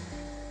do?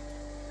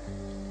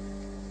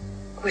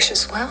 Wish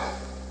us well.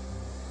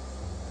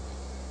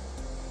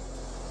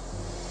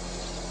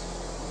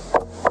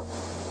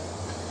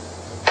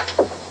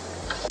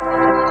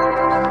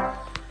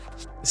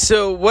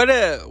 So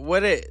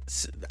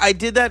I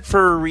did that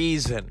for a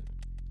reason.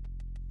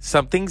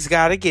 Something's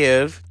Gotta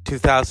Give,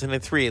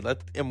 2003.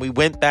 And we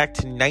went back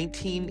to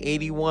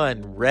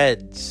 1981,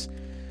 Reds,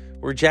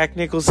 where Jack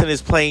Nicholson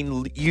is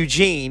playing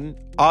Eugene,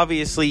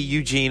 obviously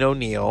Eugene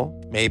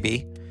O'Neill,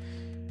 maybe,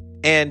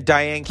 and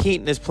Diane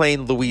Keaton is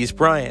playing Louise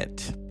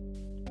Bryant.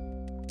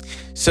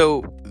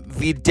 So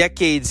the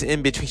decades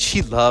in between,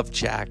 she loved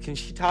Jack, and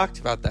she talked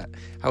about that,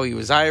 how he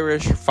was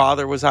Irish, her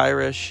father was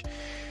Irish.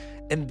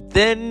 And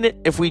then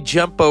if we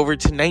jump over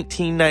to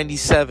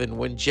 1997,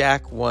 when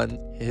Jack won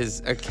his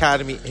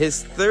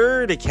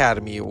third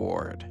Academy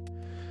Award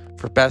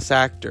for Best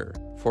Actor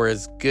for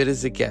As Good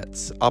as It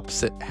Gets,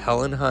 opposite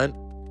Helen Hunt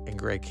and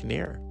Greg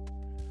Kinnear.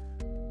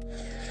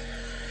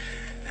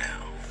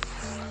 Now,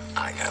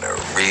 I got a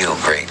real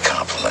great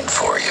compliment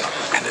for you,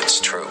 and it's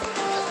true.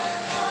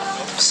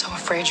 I'm so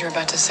afraid you're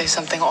about to say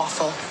something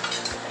awful.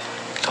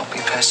 Don't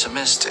be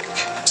pessimistic.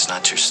 It's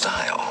not your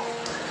style.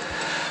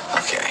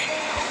 Okay.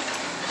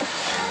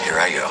 Here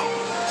I go.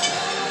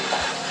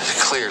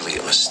 It's clearly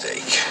a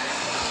mistake.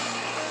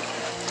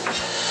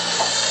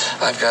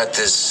 I've got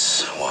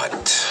this,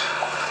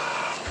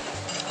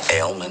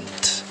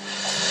 ailment?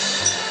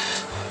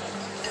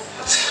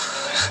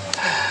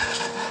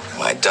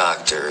 My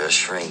doctor, a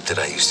shrink that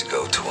I used to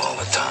go to all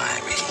the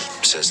time, he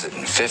says that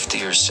in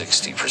 50 or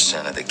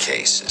 60% of the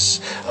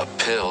cases, a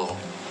pill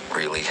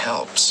really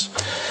helps.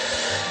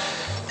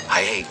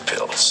 I hate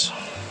pills.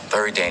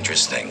 Very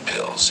dangerous thing,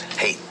 pills.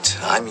 Hate.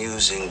 I'm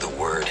using the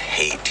word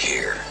hate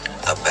here.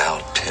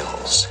 About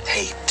pills.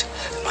 Hate.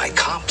 My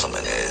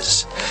compliment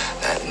is,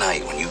 that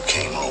night when you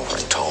came over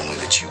and told me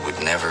that you would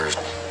never...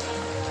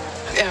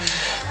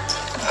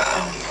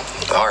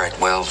 all right,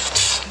 well,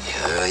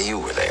 you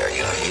were there.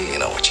 You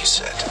know what you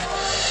said.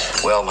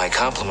 Well, my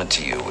compliment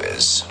to you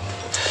is,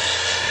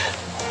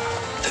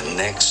 the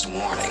next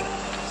morning,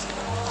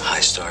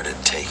 I started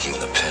taking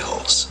the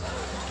pills.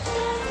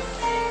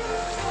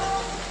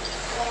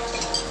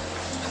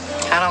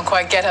 I don't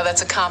quite get how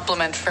that's a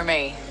compliment for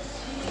me.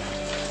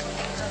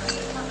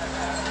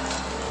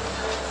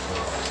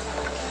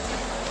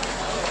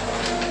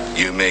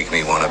 You make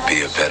me want to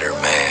be a better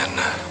man.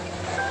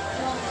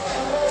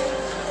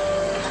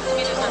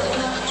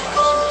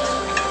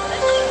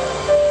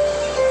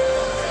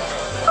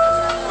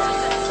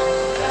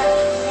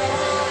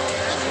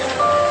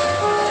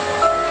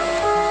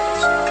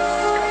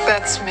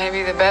 That's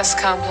maybe the best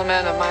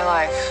compliment of my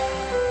life.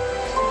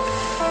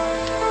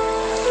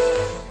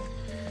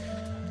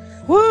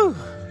 Woo!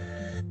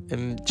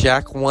 And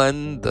Jack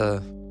won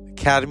the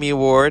Academy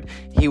Award.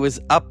 He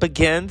was up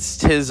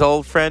against his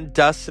old friend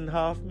Dustin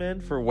Hoffman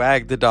for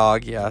Wag the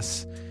Dog,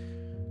 yes.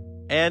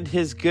 And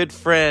his good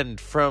friend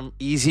from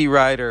Easy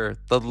Rider,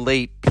 the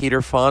late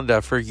Peter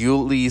Fonda, for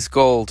Ulee's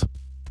Gold.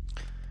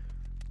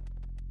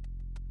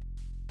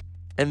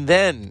 And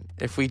then,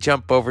 if we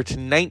jump over to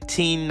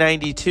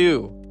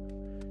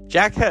 1992,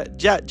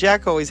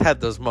 Jack always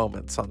had those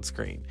moments on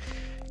screen.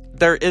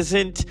 There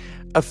isn't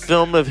a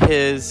film of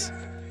his...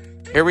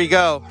 Here we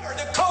go.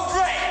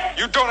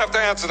 You don't have to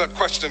answer that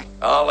question.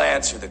 I'll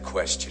answer the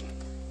question.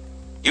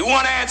 You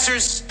want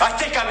answers? I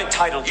think I'm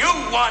entitled. You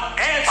want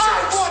answers?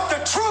 I want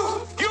the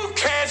truth! You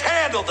can't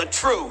handle the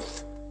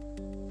truth!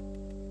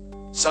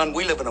 Son,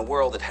 we live in a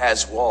world that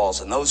has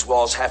walls, and those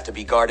walls have to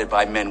be guarded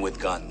by men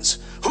with guns.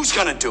 Who's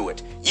gonna do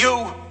it?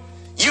 You?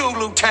 You,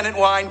 Lieutenant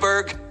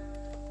Weinberg?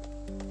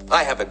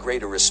 I have a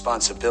greater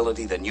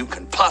responsibility than you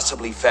can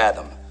possibly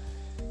fathom.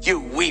 You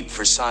weep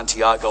for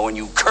Santiago and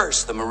you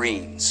curse the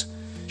Marines.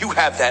 You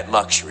have that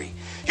luxury.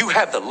 You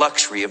have the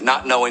luxury of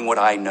not knowing what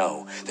I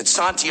know, that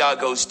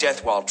Santiago's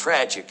death, while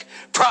tragic,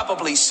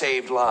 probably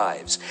saved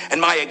lives,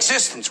 and my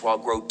existence, while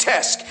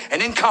grotesque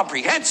and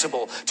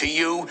incomprehensible to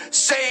you,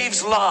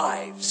 saves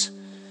lives.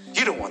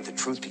 You don't want the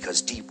truth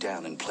because deep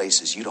down in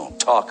places you don't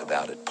talk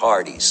about at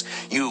parties,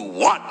 you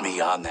want me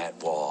on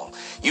that wall.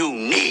 You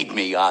need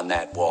me on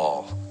that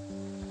wall.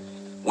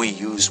 We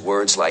use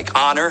words like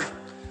honor,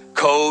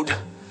 code,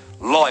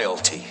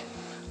 loyalty.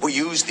 We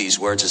use these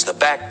words as the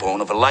backbone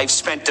of a life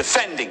spent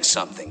defending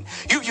something.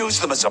 You use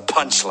them as a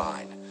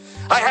punchline.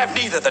 I have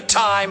neither the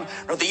time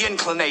nor the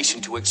inclination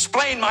to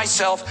explain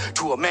myself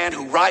to a man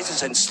who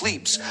rises and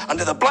sleeps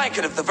under the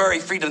blanket of the very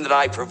freedom that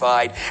I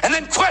provide and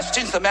then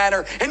questions the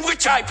manner in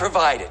which I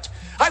provide it.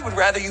 I would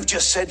rather you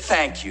just said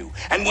thank you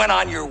and went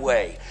on your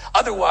way.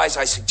 Otherwise,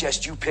 I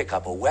suggest you pick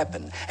up a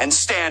weapon and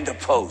stand a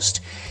post.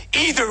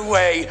 Either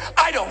way,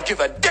 I don't give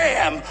a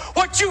damn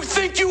what you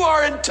think you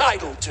are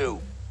entitled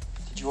to.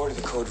 Did you order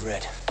the code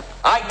red?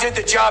 I did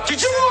the job.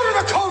 Did you order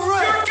the code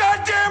red? You're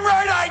goddamn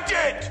right I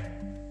did!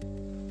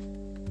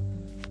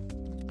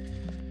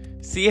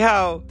 See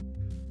how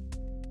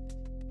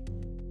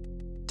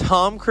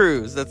Tom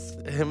Cruise, that's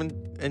him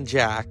and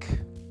Jack,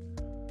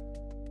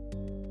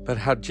 but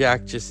how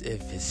Jack just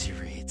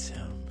eviscerates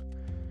him.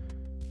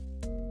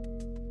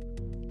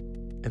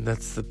 And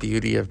that's the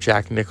beauty of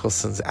Jack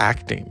Nicholson's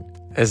acting.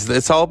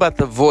 It's all about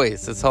the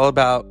voice. It's all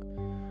about...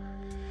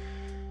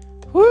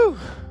 Woo!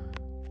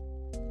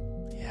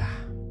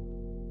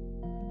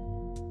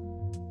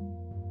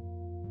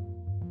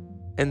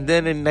 And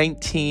then in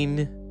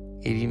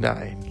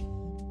 1989,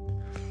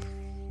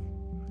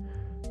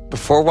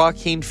 before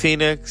Joaquin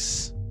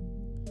Phoenix,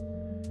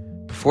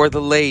 before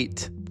the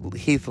late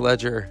Heath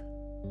Ledger,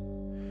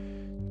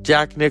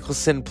 Jack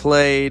Nicholson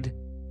played,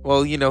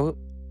 well, you know,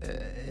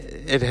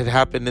 it had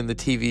happened in the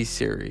TV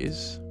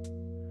series.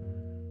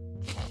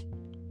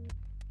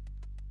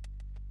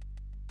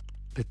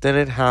 But then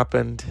it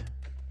happened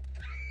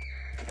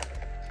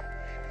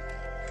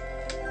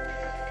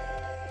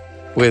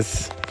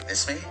with...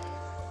 It's me?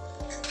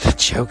 The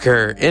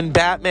Joker in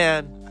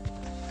Batman.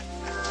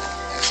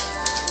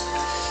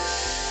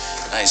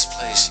 Nice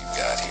place you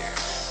got here.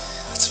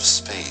 Lots of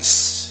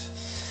space.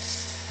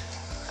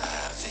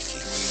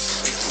 Vicky,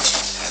 we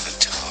should have a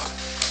talk.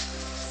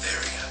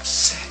 Very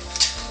upset.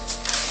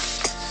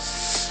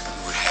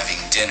 We were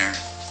having dinner.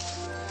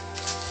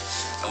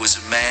 I was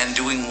a man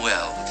doing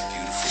well with a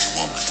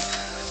beautiful woman.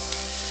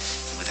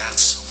 And without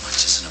so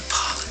much as an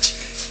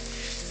apology,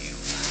 you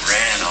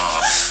ran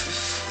off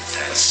with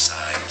that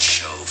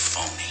sideshow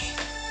phony.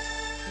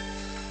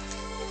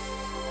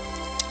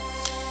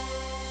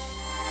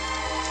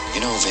 You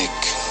know, Vic,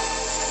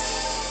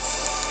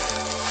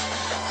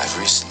 I've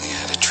recently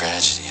had a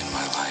tragedy in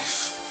my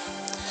life.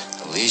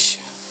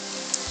 Alicia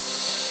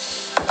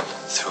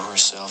threw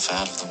herself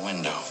out of the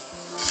window.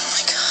 Oh,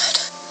 my God.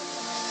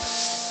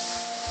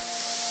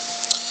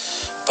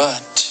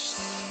 But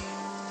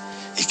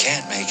you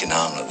can't make an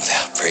omelet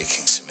without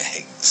breaking some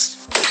eggs.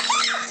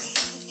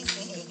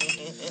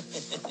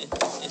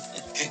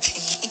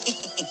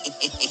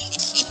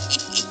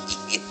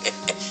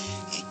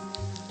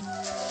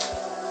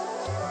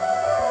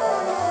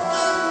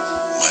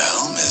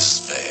 Well, Miss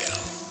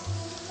Vale,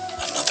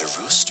 another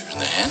rooster in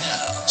the hen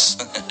house.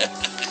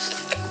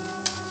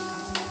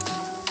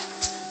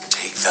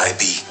 Take thy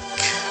beak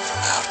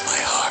from out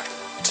my heart.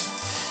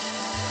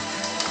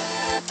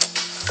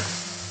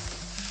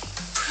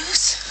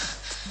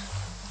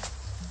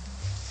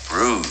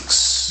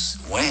 Bruce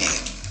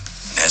Wayne,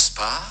 n'est-ce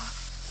pas?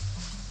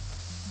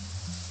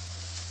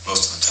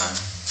 Most of the time.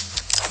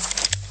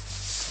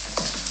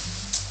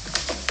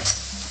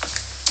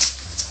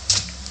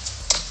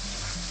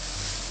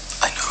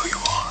 I know who you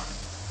are.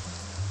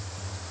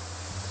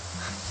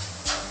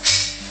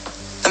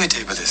 Let me tell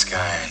you about this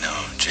guy I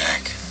know,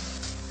 Jack.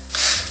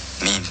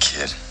 Mean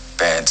kid,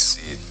 bad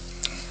seed,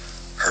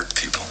 hurt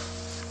people.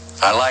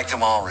 I like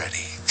him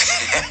already.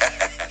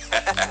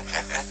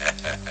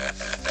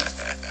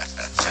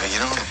 Yeah, you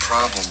know, the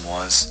problem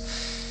was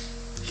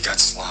he got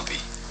sloppy.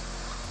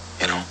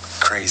 You know,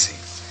 crazy.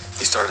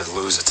 He started to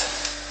lose it.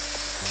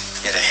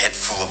 He had a head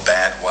full of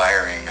bad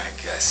wiring, I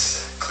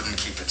guess. Couldn't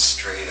keep it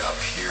straight up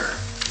here.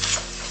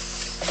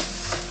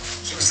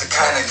 He was the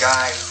kind of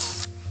guy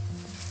who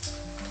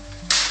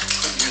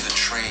couldn't hear the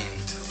train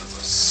till it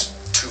was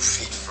 2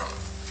 feet from him.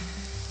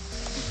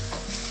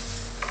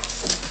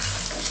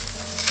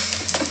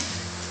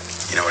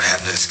 You know what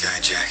happened to this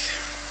guy, Jack?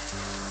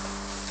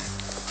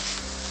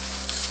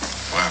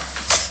 Well,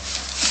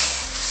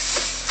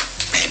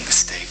 made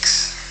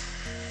mistakes.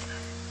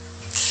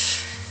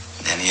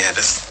 And then he had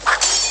to...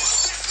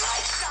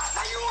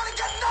 Now you want to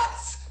get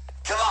nuts?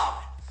 Come on,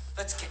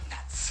 let's get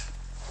nuts.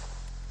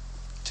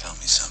 Tell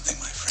me something,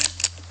 my friend.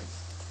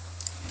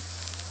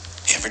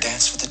 You ever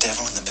dance with the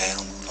devil in the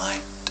pale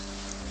moonlight?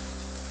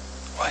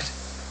 What?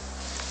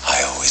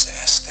 I always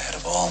ask that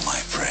of all my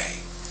prey.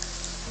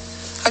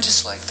 I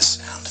just like the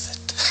sound of it.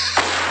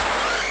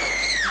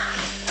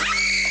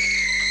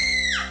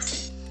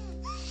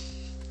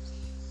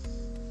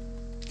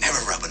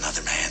 Never rub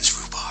another man's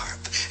rhubarb.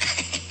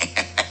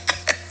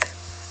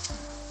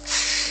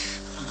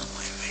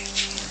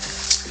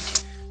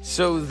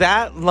 So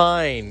that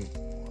line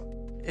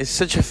is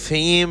such a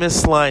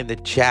famous line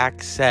that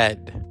Jack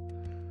said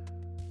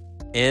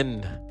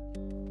in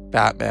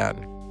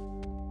Batman,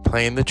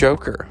 playing the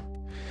Joker.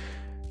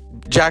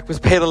 Jack was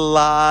paid a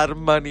lot of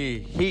money.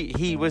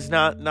 He was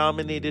not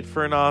nominated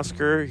for an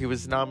Oscar. He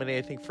was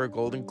nominated, I think, for a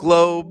Golden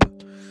Globe.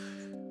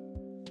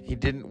 He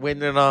didn't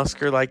win an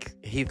Oscar like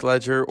Heath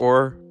Ledger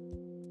or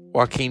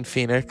Joaquin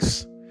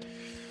Phoenix.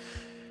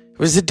 It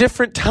was a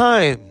different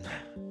time.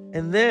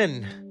 And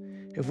then,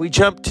 if we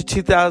jump to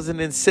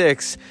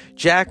 2006,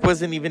 Jack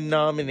wasn't even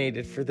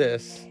nominated for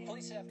this.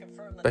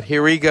 But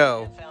here we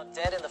go. Found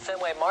dead in the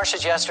Fenway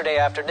marshes yesterday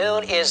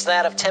afternoon is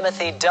that of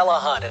Timothy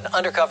Delahunt, an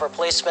undercover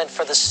policeman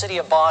for the city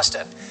of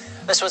Boston.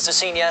 This was the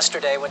scene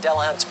yesterday when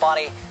Delahunt's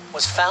body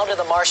was found in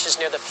the marshes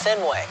near the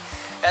Fenway.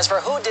 As for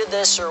who did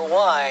this or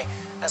why,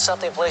 that's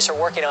something police are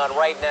working on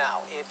right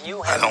now. If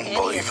you have any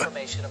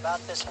information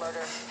about this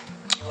murder...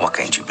 What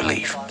can't you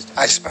believe?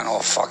 I spent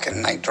all fucking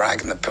night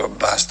dragging the poor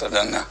bastard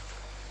in there.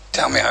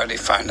 Tell me how they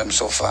found him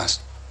so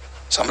fast.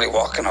 Somebody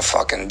walking a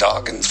fucking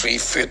dog in 3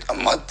 feet of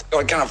mud?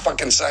 What kind of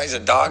fucking size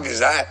of dog is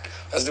that?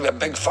 Has to be a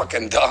big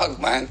fucking dog,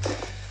 man.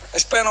 I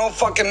spent all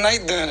fucking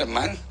night doing it,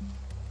 man.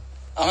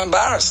 I'm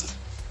embarrassed.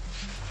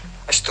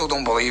 I still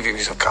don't believe he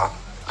was a cop.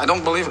 I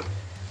don't believe it.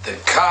 The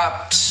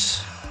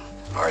cops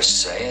are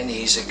saying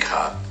he's a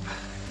cop.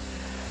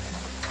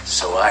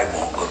 So I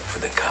won't look for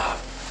the cop.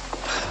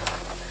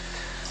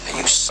 Are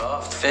you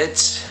soft,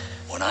 Fitz?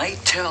 When I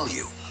tell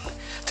you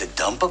to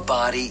dump a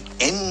body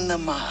in the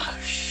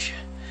marsh,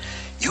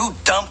 you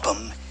dump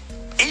him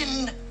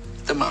in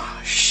the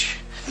marsh.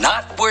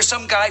 Not where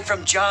some guy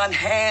from John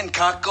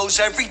Hancock goes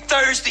every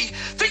Thursday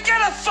to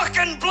get a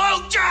fucking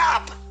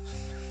blowjob.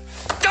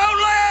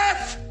 Don't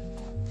laugh!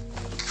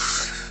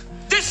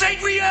 This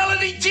ain't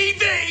reality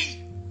TV!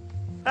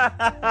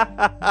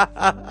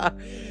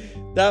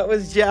 That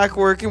was Jack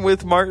working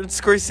with Martin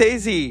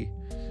Scorsese.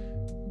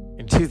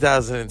 In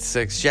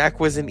 2006, Jack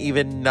wasn't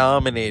even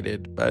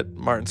nominated, but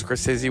Martin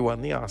Scorsese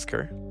won the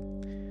Oscar.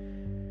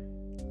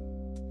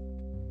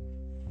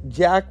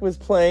 Jack was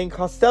playing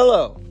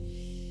Costello.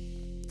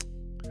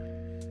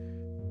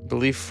 I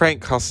believe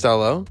Frank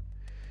Costello.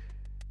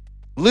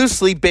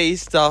 Loosely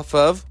based off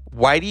of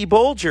Whitey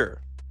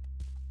Bulger.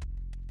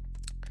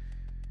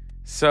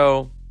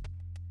 So,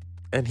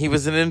 and he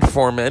was an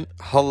informant.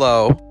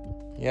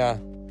 Hello. Yeah.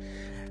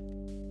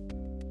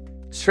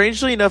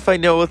 Strangely enough, I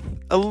know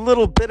a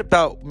little bit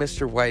about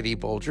Mr. Whitey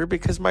Bulger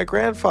because my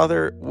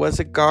grandfather was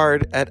a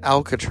guard at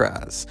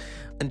Alcatraz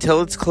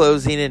until its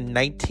closing in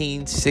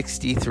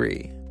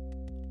 1963.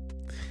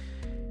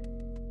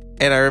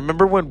 And I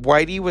remember when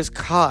Whitey was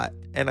caught,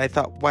 and I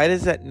thought, why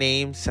does that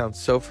name sound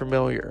so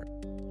familiar?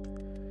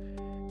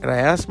 And I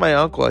asked my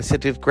uncle, I said,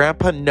 did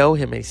Grandpa know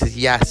him? And he says,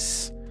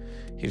 yes.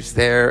 He was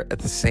there at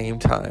the same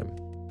time.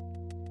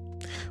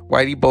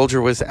 Whitey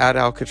Bulger was at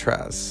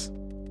Alcatraz.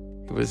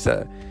 He was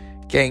a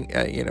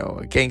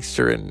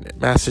gangster in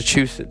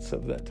Massachusetts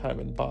of that time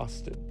in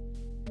Boston.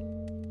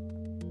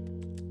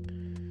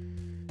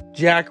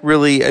 Jack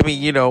really,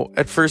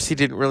 at first he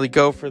didn't really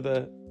go for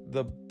the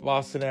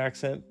Boston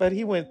accent, but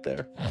he went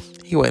there.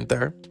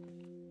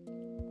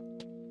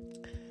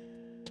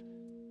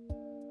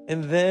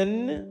 And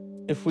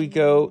then if we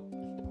go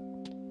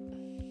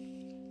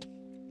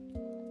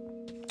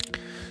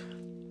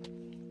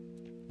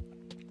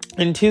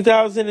in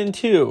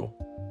 2002,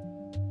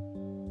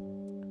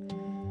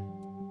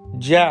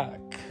 Jack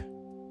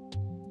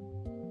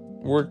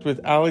worked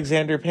with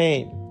Alexander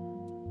Payne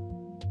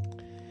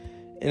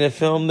in a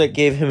film that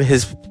gave him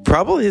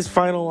probably his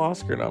final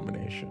Oscar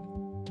nomination,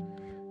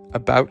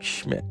 About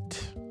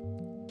Schmidt.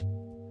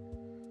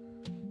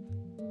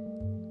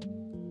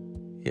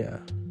 Yeah.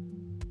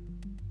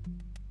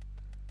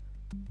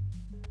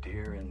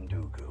 Deer and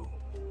Dugu.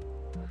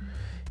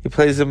 He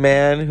plays a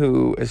man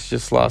who has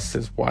just lost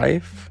his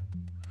wife.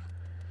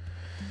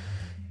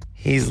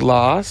 He's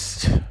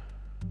lost.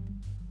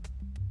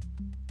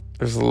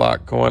 There's a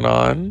lot going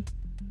on.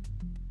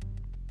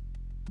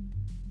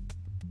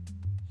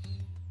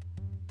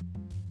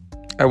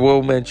 I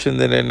will mention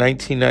that in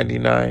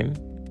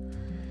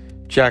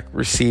 1999, Jack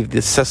received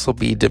the Cecil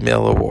B.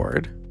 DeMille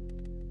Award.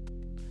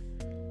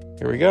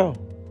 Here we go.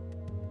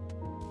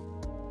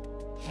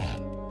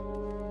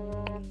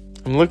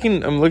 I'm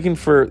looking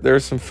for, there are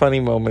some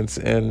funny moments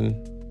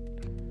in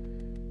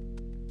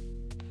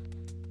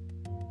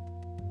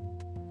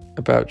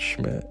About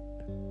Schmidt.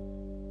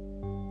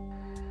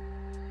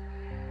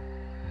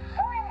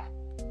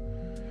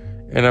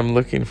 And I'm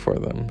looking for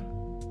them.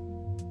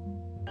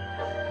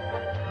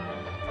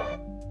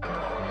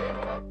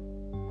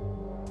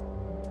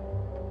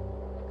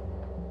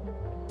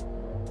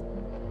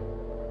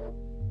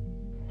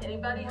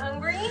 Anybody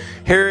hungry?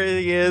 Here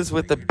he is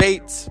with the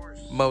Bates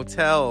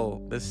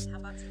Motel. Miss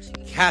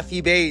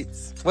Kathy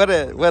Bates. What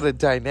a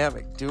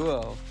dynamic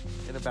duo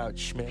in About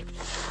Schmidt.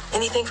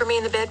 Anything for me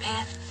in the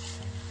bedpan?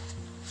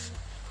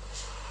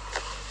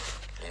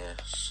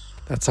 Yes.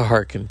 That's a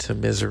hearken to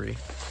Misery.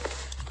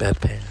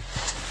 Bedpan.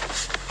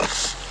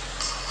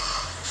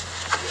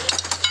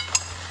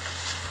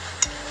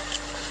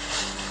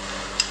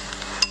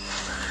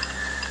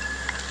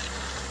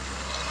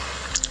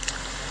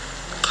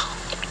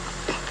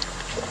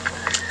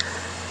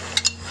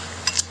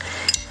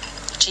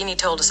 Jeannie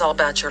told us all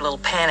about your little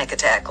panic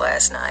attack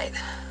last night.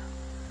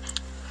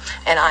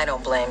 And I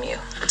don't blame you.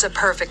 It's a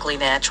perfectly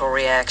natural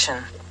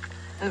reaction.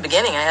 In the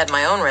beginning, I had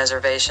my own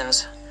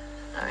reservations.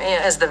 I mean,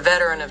 as the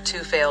veteran of 2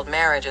 failed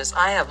marriages,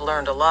 I have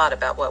learned a lot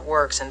about what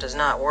works and does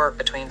not work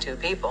between 2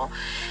 people.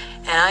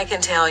 And I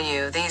can tell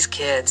you, these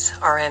kids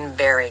are in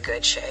very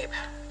good shape.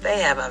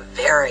 They have a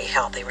very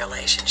healthy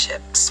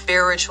relationship,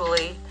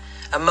 spiritually,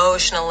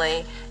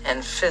 emotionally,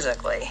 and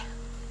physically.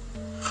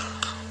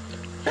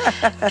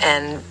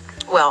 And,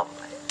 well,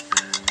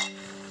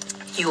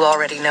 you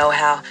already know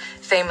how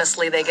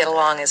famously they get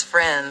along as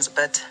friends,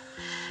 but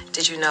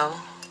did you know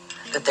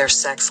that their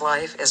sex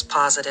life is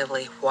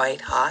positively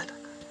white hot?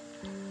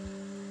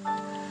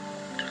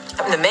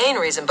 I mean, the main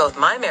reason both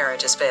my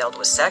marriages failed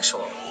was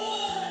sexual.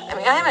 I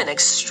mean, I am an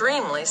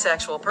extremely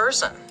sexual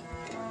person.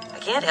 I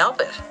can't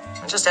help it.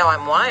 It's just how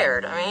I'm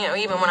wired. I mean,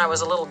 even when I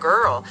was a little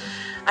girl,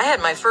 I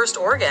had my first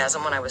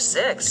orgasm when I was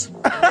 6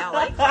 in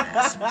ballet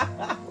class.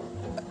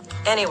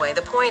 Anyway,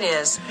 the point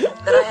is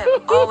that I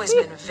have always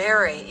been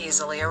very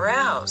easily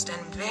aroused and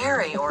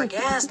very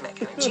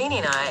orgasmic. I mean, Jeannie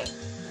and I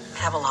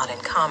have a lot in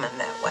common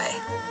that way.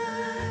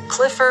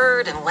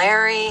 Clifford and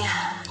Larry,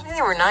 I mean,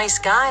 they were nice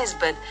guys,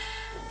 but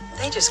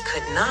they just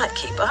could not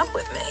keep up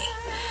with me.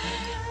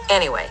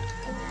 Anyway,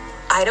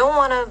 I don't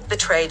want to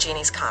betray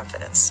Jeannie's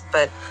confidence,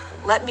 but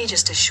let me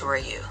just assure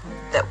you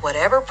that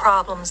whatever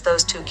problems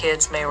those 2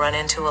 kids may run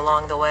into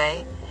along the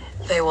way,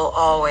 they will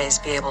always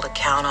be able to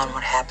count on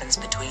what happens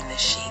between the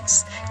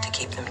sheets to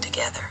keep them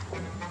together.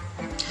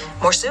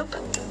 More soup?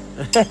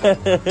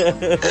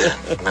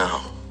 No.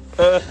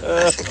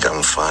 I think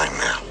I'm fine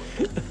now.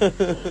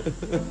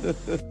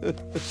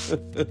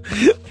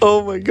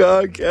 Oh my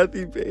God,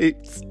 Kathy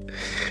Bates.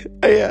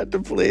 I had to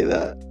play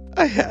that.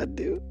 I had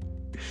to.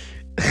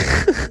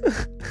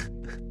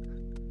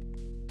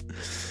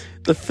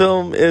 The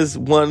film is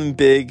one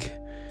big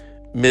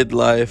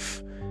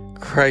midlife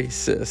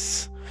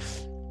crisis.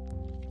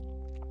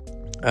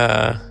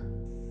 But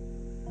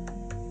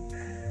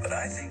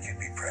I think you'd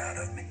be proud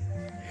of me.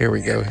 Here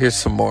we go. Here's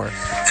some more.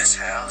 This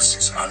house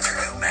is under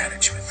new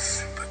management,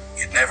 but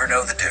you'd never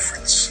know the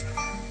difference.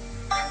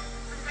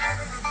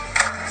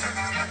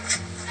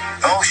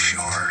 Oh,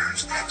 sure.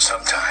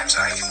 Sometimes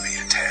I can be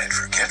a tad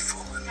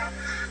forgetful and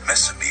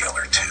miss a meal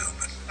or 2,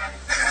 but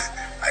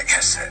I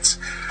guess that's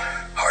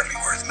hardly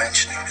worth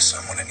mentioning to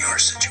someone in your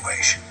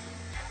situation.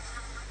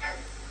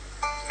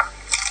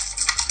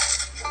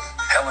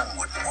 Helen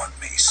wouldn't want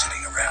me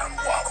sitting around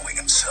wallowing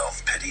in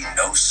self-pity.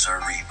 No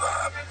sirree,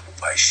 Bob.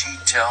 Why,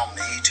 she'd tell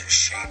me to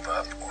shape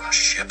up or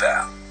ship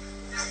out.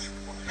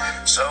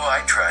 So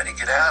I try to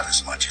get out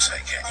as much as I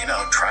can. You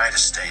know, try to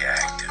stay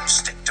active,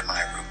 stick to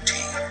my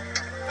routine.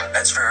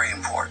 That's very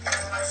important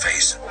in the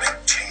face of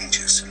big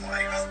changes in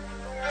life.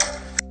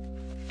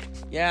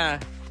 Yeah,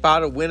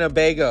 about a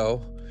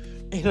Winnebago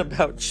in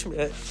About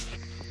Schmidt.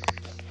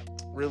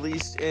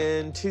 Released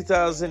in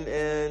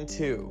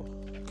 2002.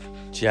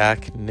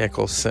 Jack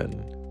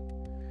Nicholson.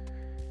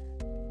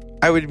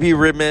 I would be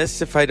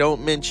remiss if I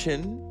don't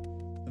mention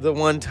the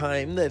one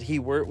time that he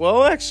worked,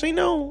 well, actually,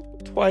 no,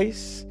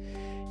 twice.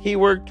 He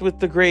worked with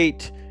the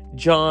great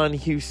John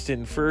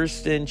Huston,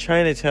 first in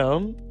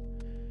Chinatown.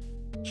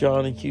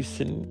 John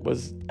Huston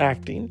was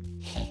acting.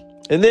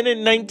 And then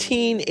in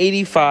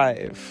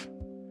 1985,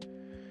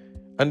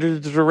 under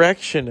the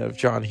direction of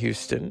John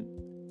Huston,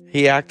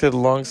 he acted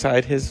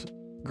alongside his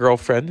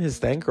girlfriend, his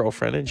then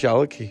girlfriend,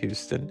 Angelica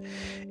Houston,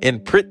 in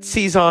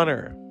Pritzi's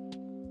Honor.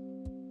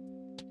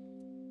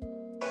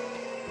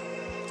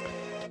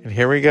 And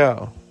here we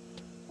go.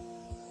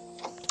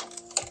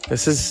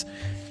 This is,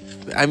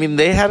 I mean,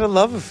 they had a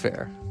love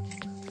affair.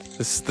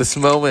 This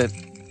moment.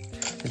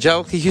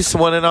 Angelica Houston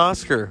won an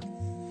Oscar.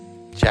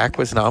 Jack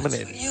was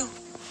nominated.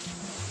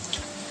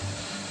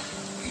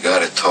 We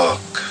gotta talk.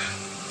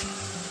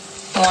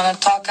 You want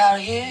to talk out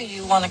here? Or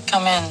you want to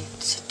come in,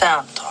 sit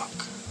down, talk?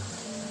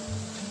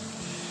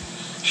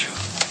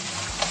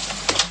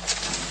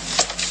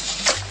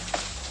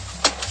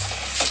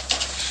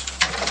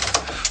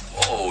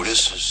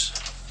 this is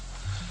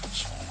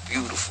some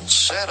beautiful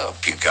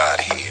setup you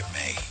got here,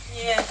 May.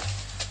 Yeah,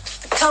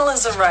 the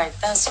colors are right.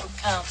 That's what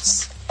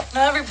counts.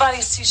 Now,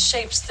 everybody sees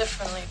shapes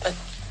differently, but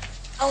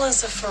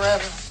colors are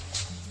forever.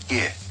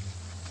 Yeah.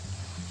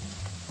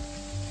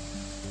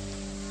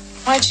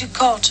 Why'd you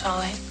call,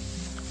 Charlie?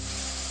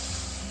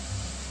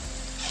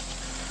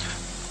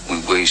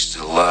 We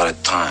wasted a lot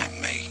of time,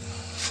 May.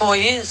 4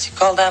 years. You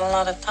called that a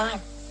lot of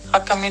time. How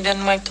come you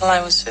didn't wait till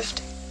I was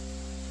 50?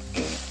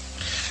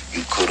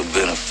 You could have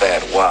been a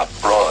fat wop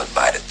broad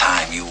by the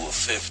time you were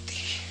 50.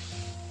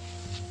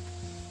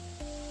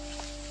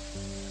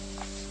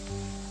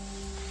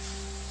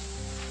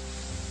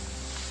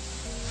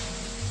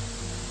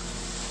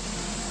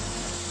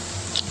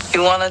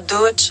 You want to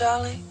do it,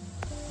 Charlie?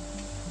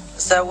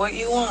 Is that what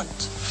you want?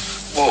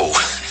 Whoa.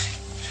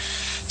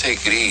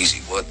 Take it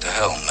easy. What the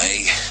hell,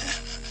 May?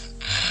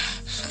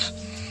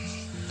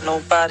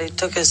 Nobody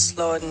took it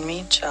slower than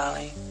me,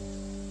 Charlie.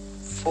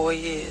 4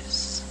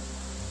 years.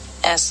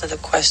 Answer the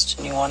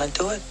question. You want to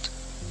do it?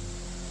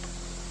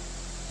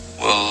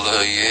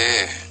 Well,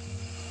 yeah.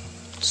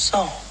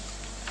 So,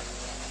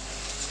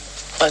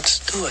 let's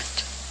do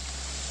it.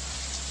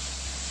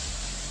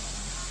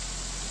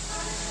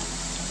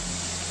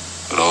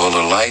 With all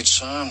the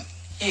lights on?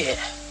 Yeah.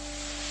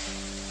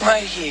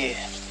 Right here.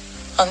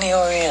 On the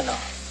Oriental.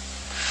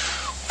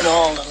 With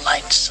all the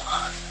lights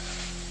on.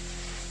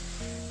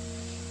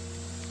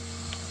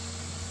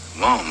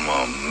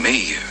 Mamma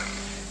mia.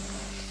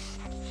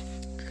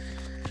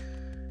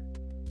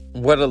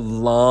 What a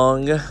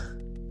long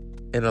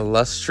and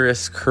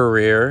illustrious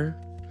career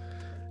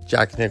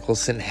Jack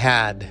Nicholson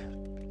had.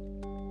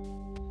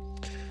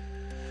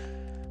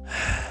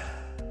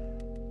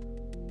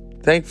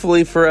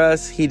 Thankfully for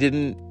us, he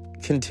didn't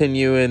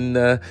continue in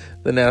the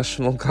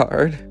National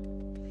Guard.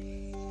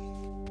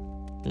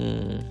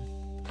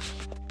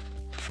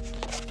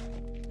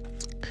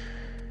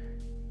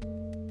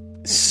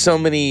 So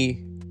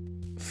many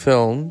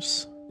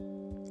films.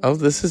 Oh,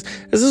 this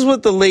is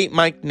what the late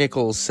Mike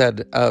Nichols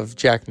said of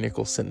Jack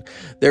Nicholson.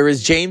 There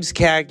is James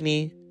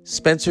Cagney,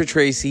 Spencer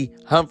Tracy,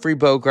 Humphrey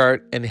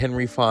Bogart, and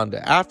Henry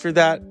Fonda. After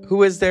that,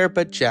 who is there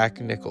but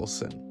Jack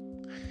Nicholson?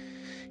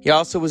 He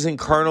also was in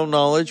Carnal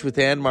Knowledge with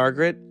Anne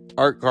Margaret,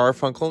 Art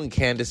Garfunkel, and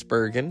Candice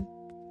Bergen.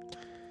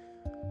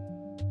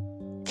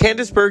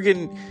 Candice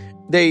Bergen,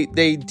 they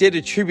did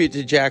a tribute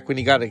to Jack when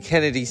he got a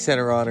Kennedy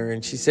Center honor,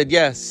 and she said,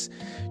 yes,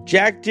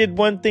 Jack did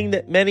one thing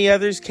that many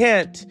others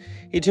can't.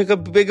 He took a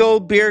big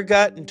old beer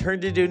gut and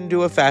turned it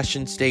into a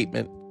fashion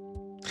statement.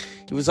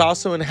 He was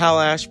also in Hal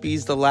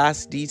Ashby's The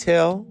Last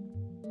Detail.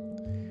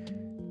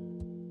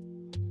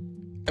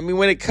 I mean,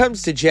 when it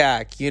comes to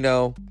Jack, you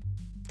know,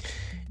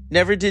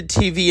 never did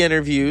TV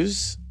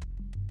interviews.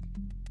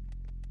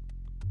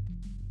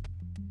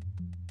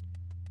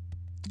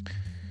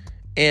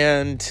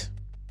 And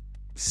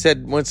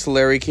said once to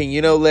Larry King,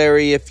 you know,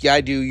 Larry, if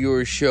I do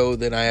your show,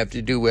 then I have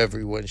to do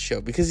everyone's show,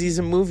 because he's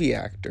a movie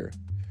actor.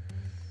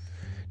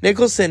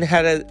 Nicholson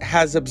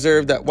has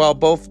observed that while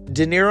both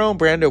De Niro and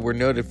Brando were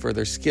noted for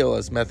their skill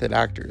as method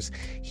actors,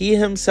 he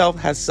himself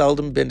has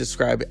seldom been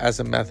described as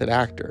a method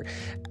actor,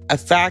 a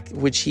fact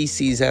which he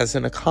sees as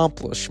an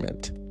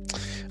accomplishment.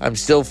 I'm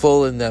still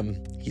fooling them,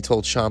 he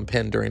told Sean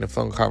Penn during a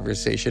phone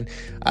conversation.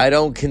 I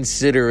don't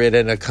consider it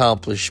an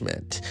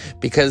accomplishment,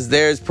 because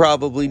there's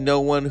probably no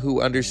one who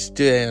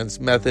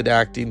understands method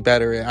acting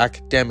better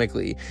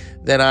academically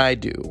than I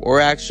do, or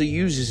actually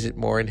uses it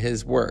more in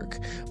his work.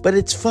 But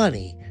it's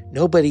funny.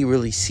 Nobody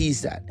really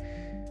sees that.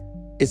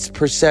 It's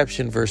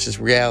perception versus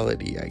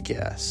reality, I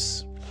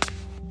guess.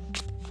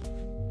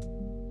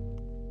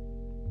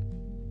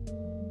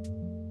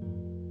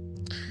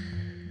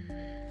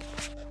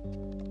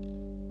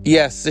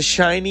 Yes, The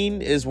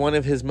Shining is one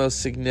of his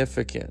most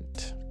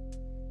significant.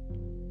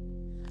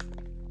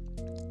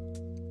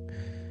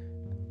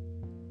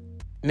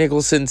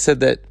 Nicholson said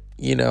that,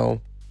 you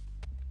know,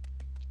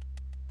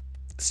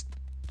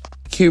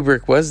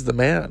 Kubrick was the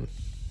man.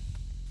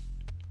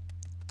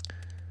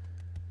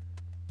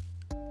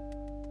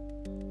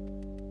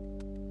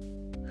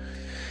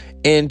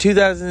 In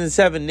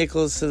 2007,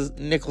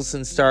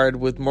 Nicholson starred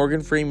with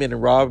Morgan Freeman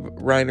and Rob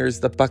Reiner's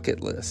The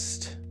Bucket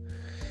List.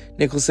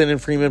 Nicholson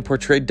and Freeman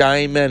portrayed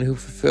dying men who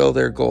fulfill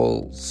their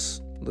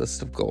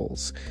list of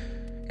goals.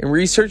 In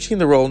researching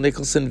the role,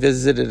 Nicholson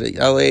visited a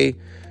LA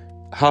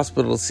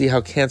hospital to see how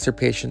cancer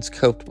patients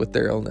coped with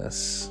their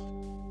illness.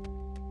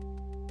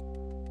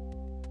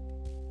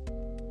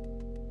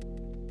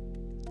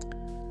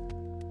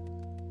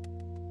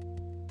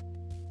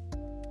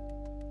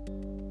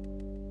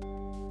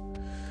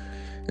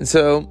 And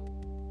so,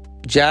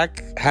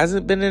 Jack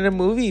hasn't been in a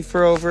movie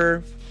for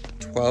over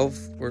 12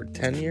 or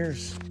 10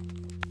 years.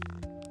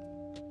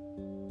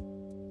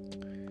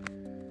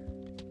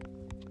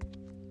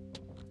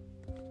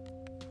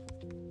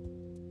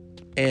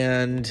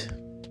 And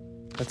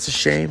that's a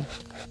shame.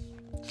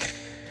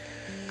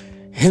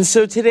 And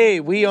so today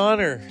we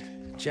honor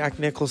Jack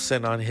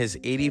Nicholson on his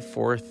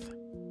 84th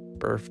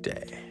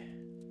birthday.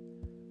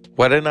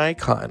 What an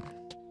icon.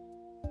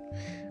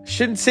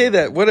 Shouldn't say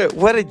that.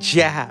 What a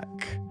jack.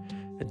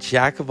 A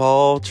jack of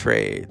all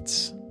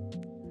trades.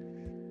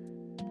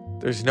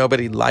 There's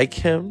nobody like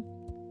him.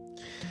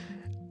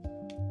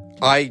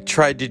 I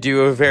tried to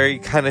do a very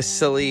kind of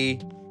silly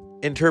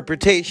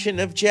interpretation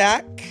of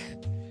Jack.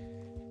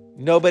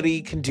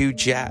 Nobody can do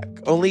Jack.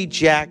 Only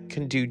Jack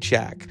can do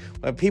Jack.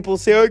 When people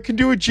say, I can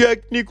do a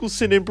Jack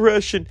Nicholson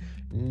impression,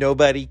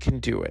 nobody can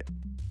do it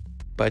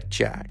but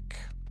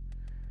Jack.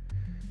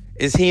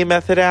 Is he a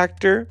method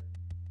actor?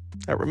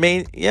 That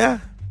remains, yeah.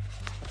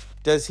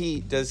 Does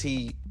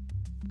he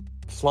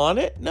flaunt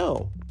it?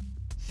 No.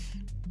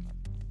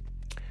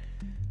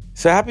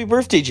 So happy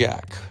birthday,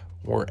 Jack.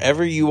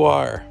 Wherever you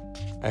are,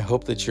 I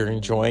hope that you're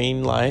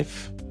enjoying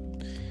life.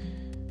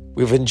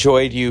 We've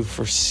enjoyed you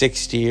for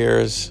 60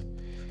 years.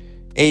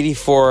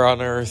 84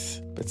 on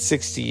Earth, but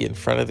 60 in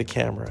front of the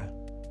camera.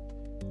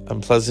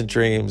 Unpleasant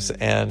dreams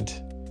and...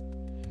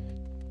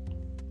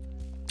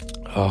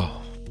 oh,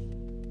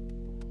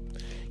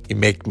 you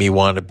make me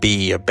want to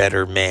be a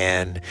better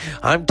man.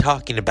 I'm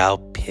talking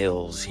about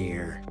pills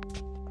here.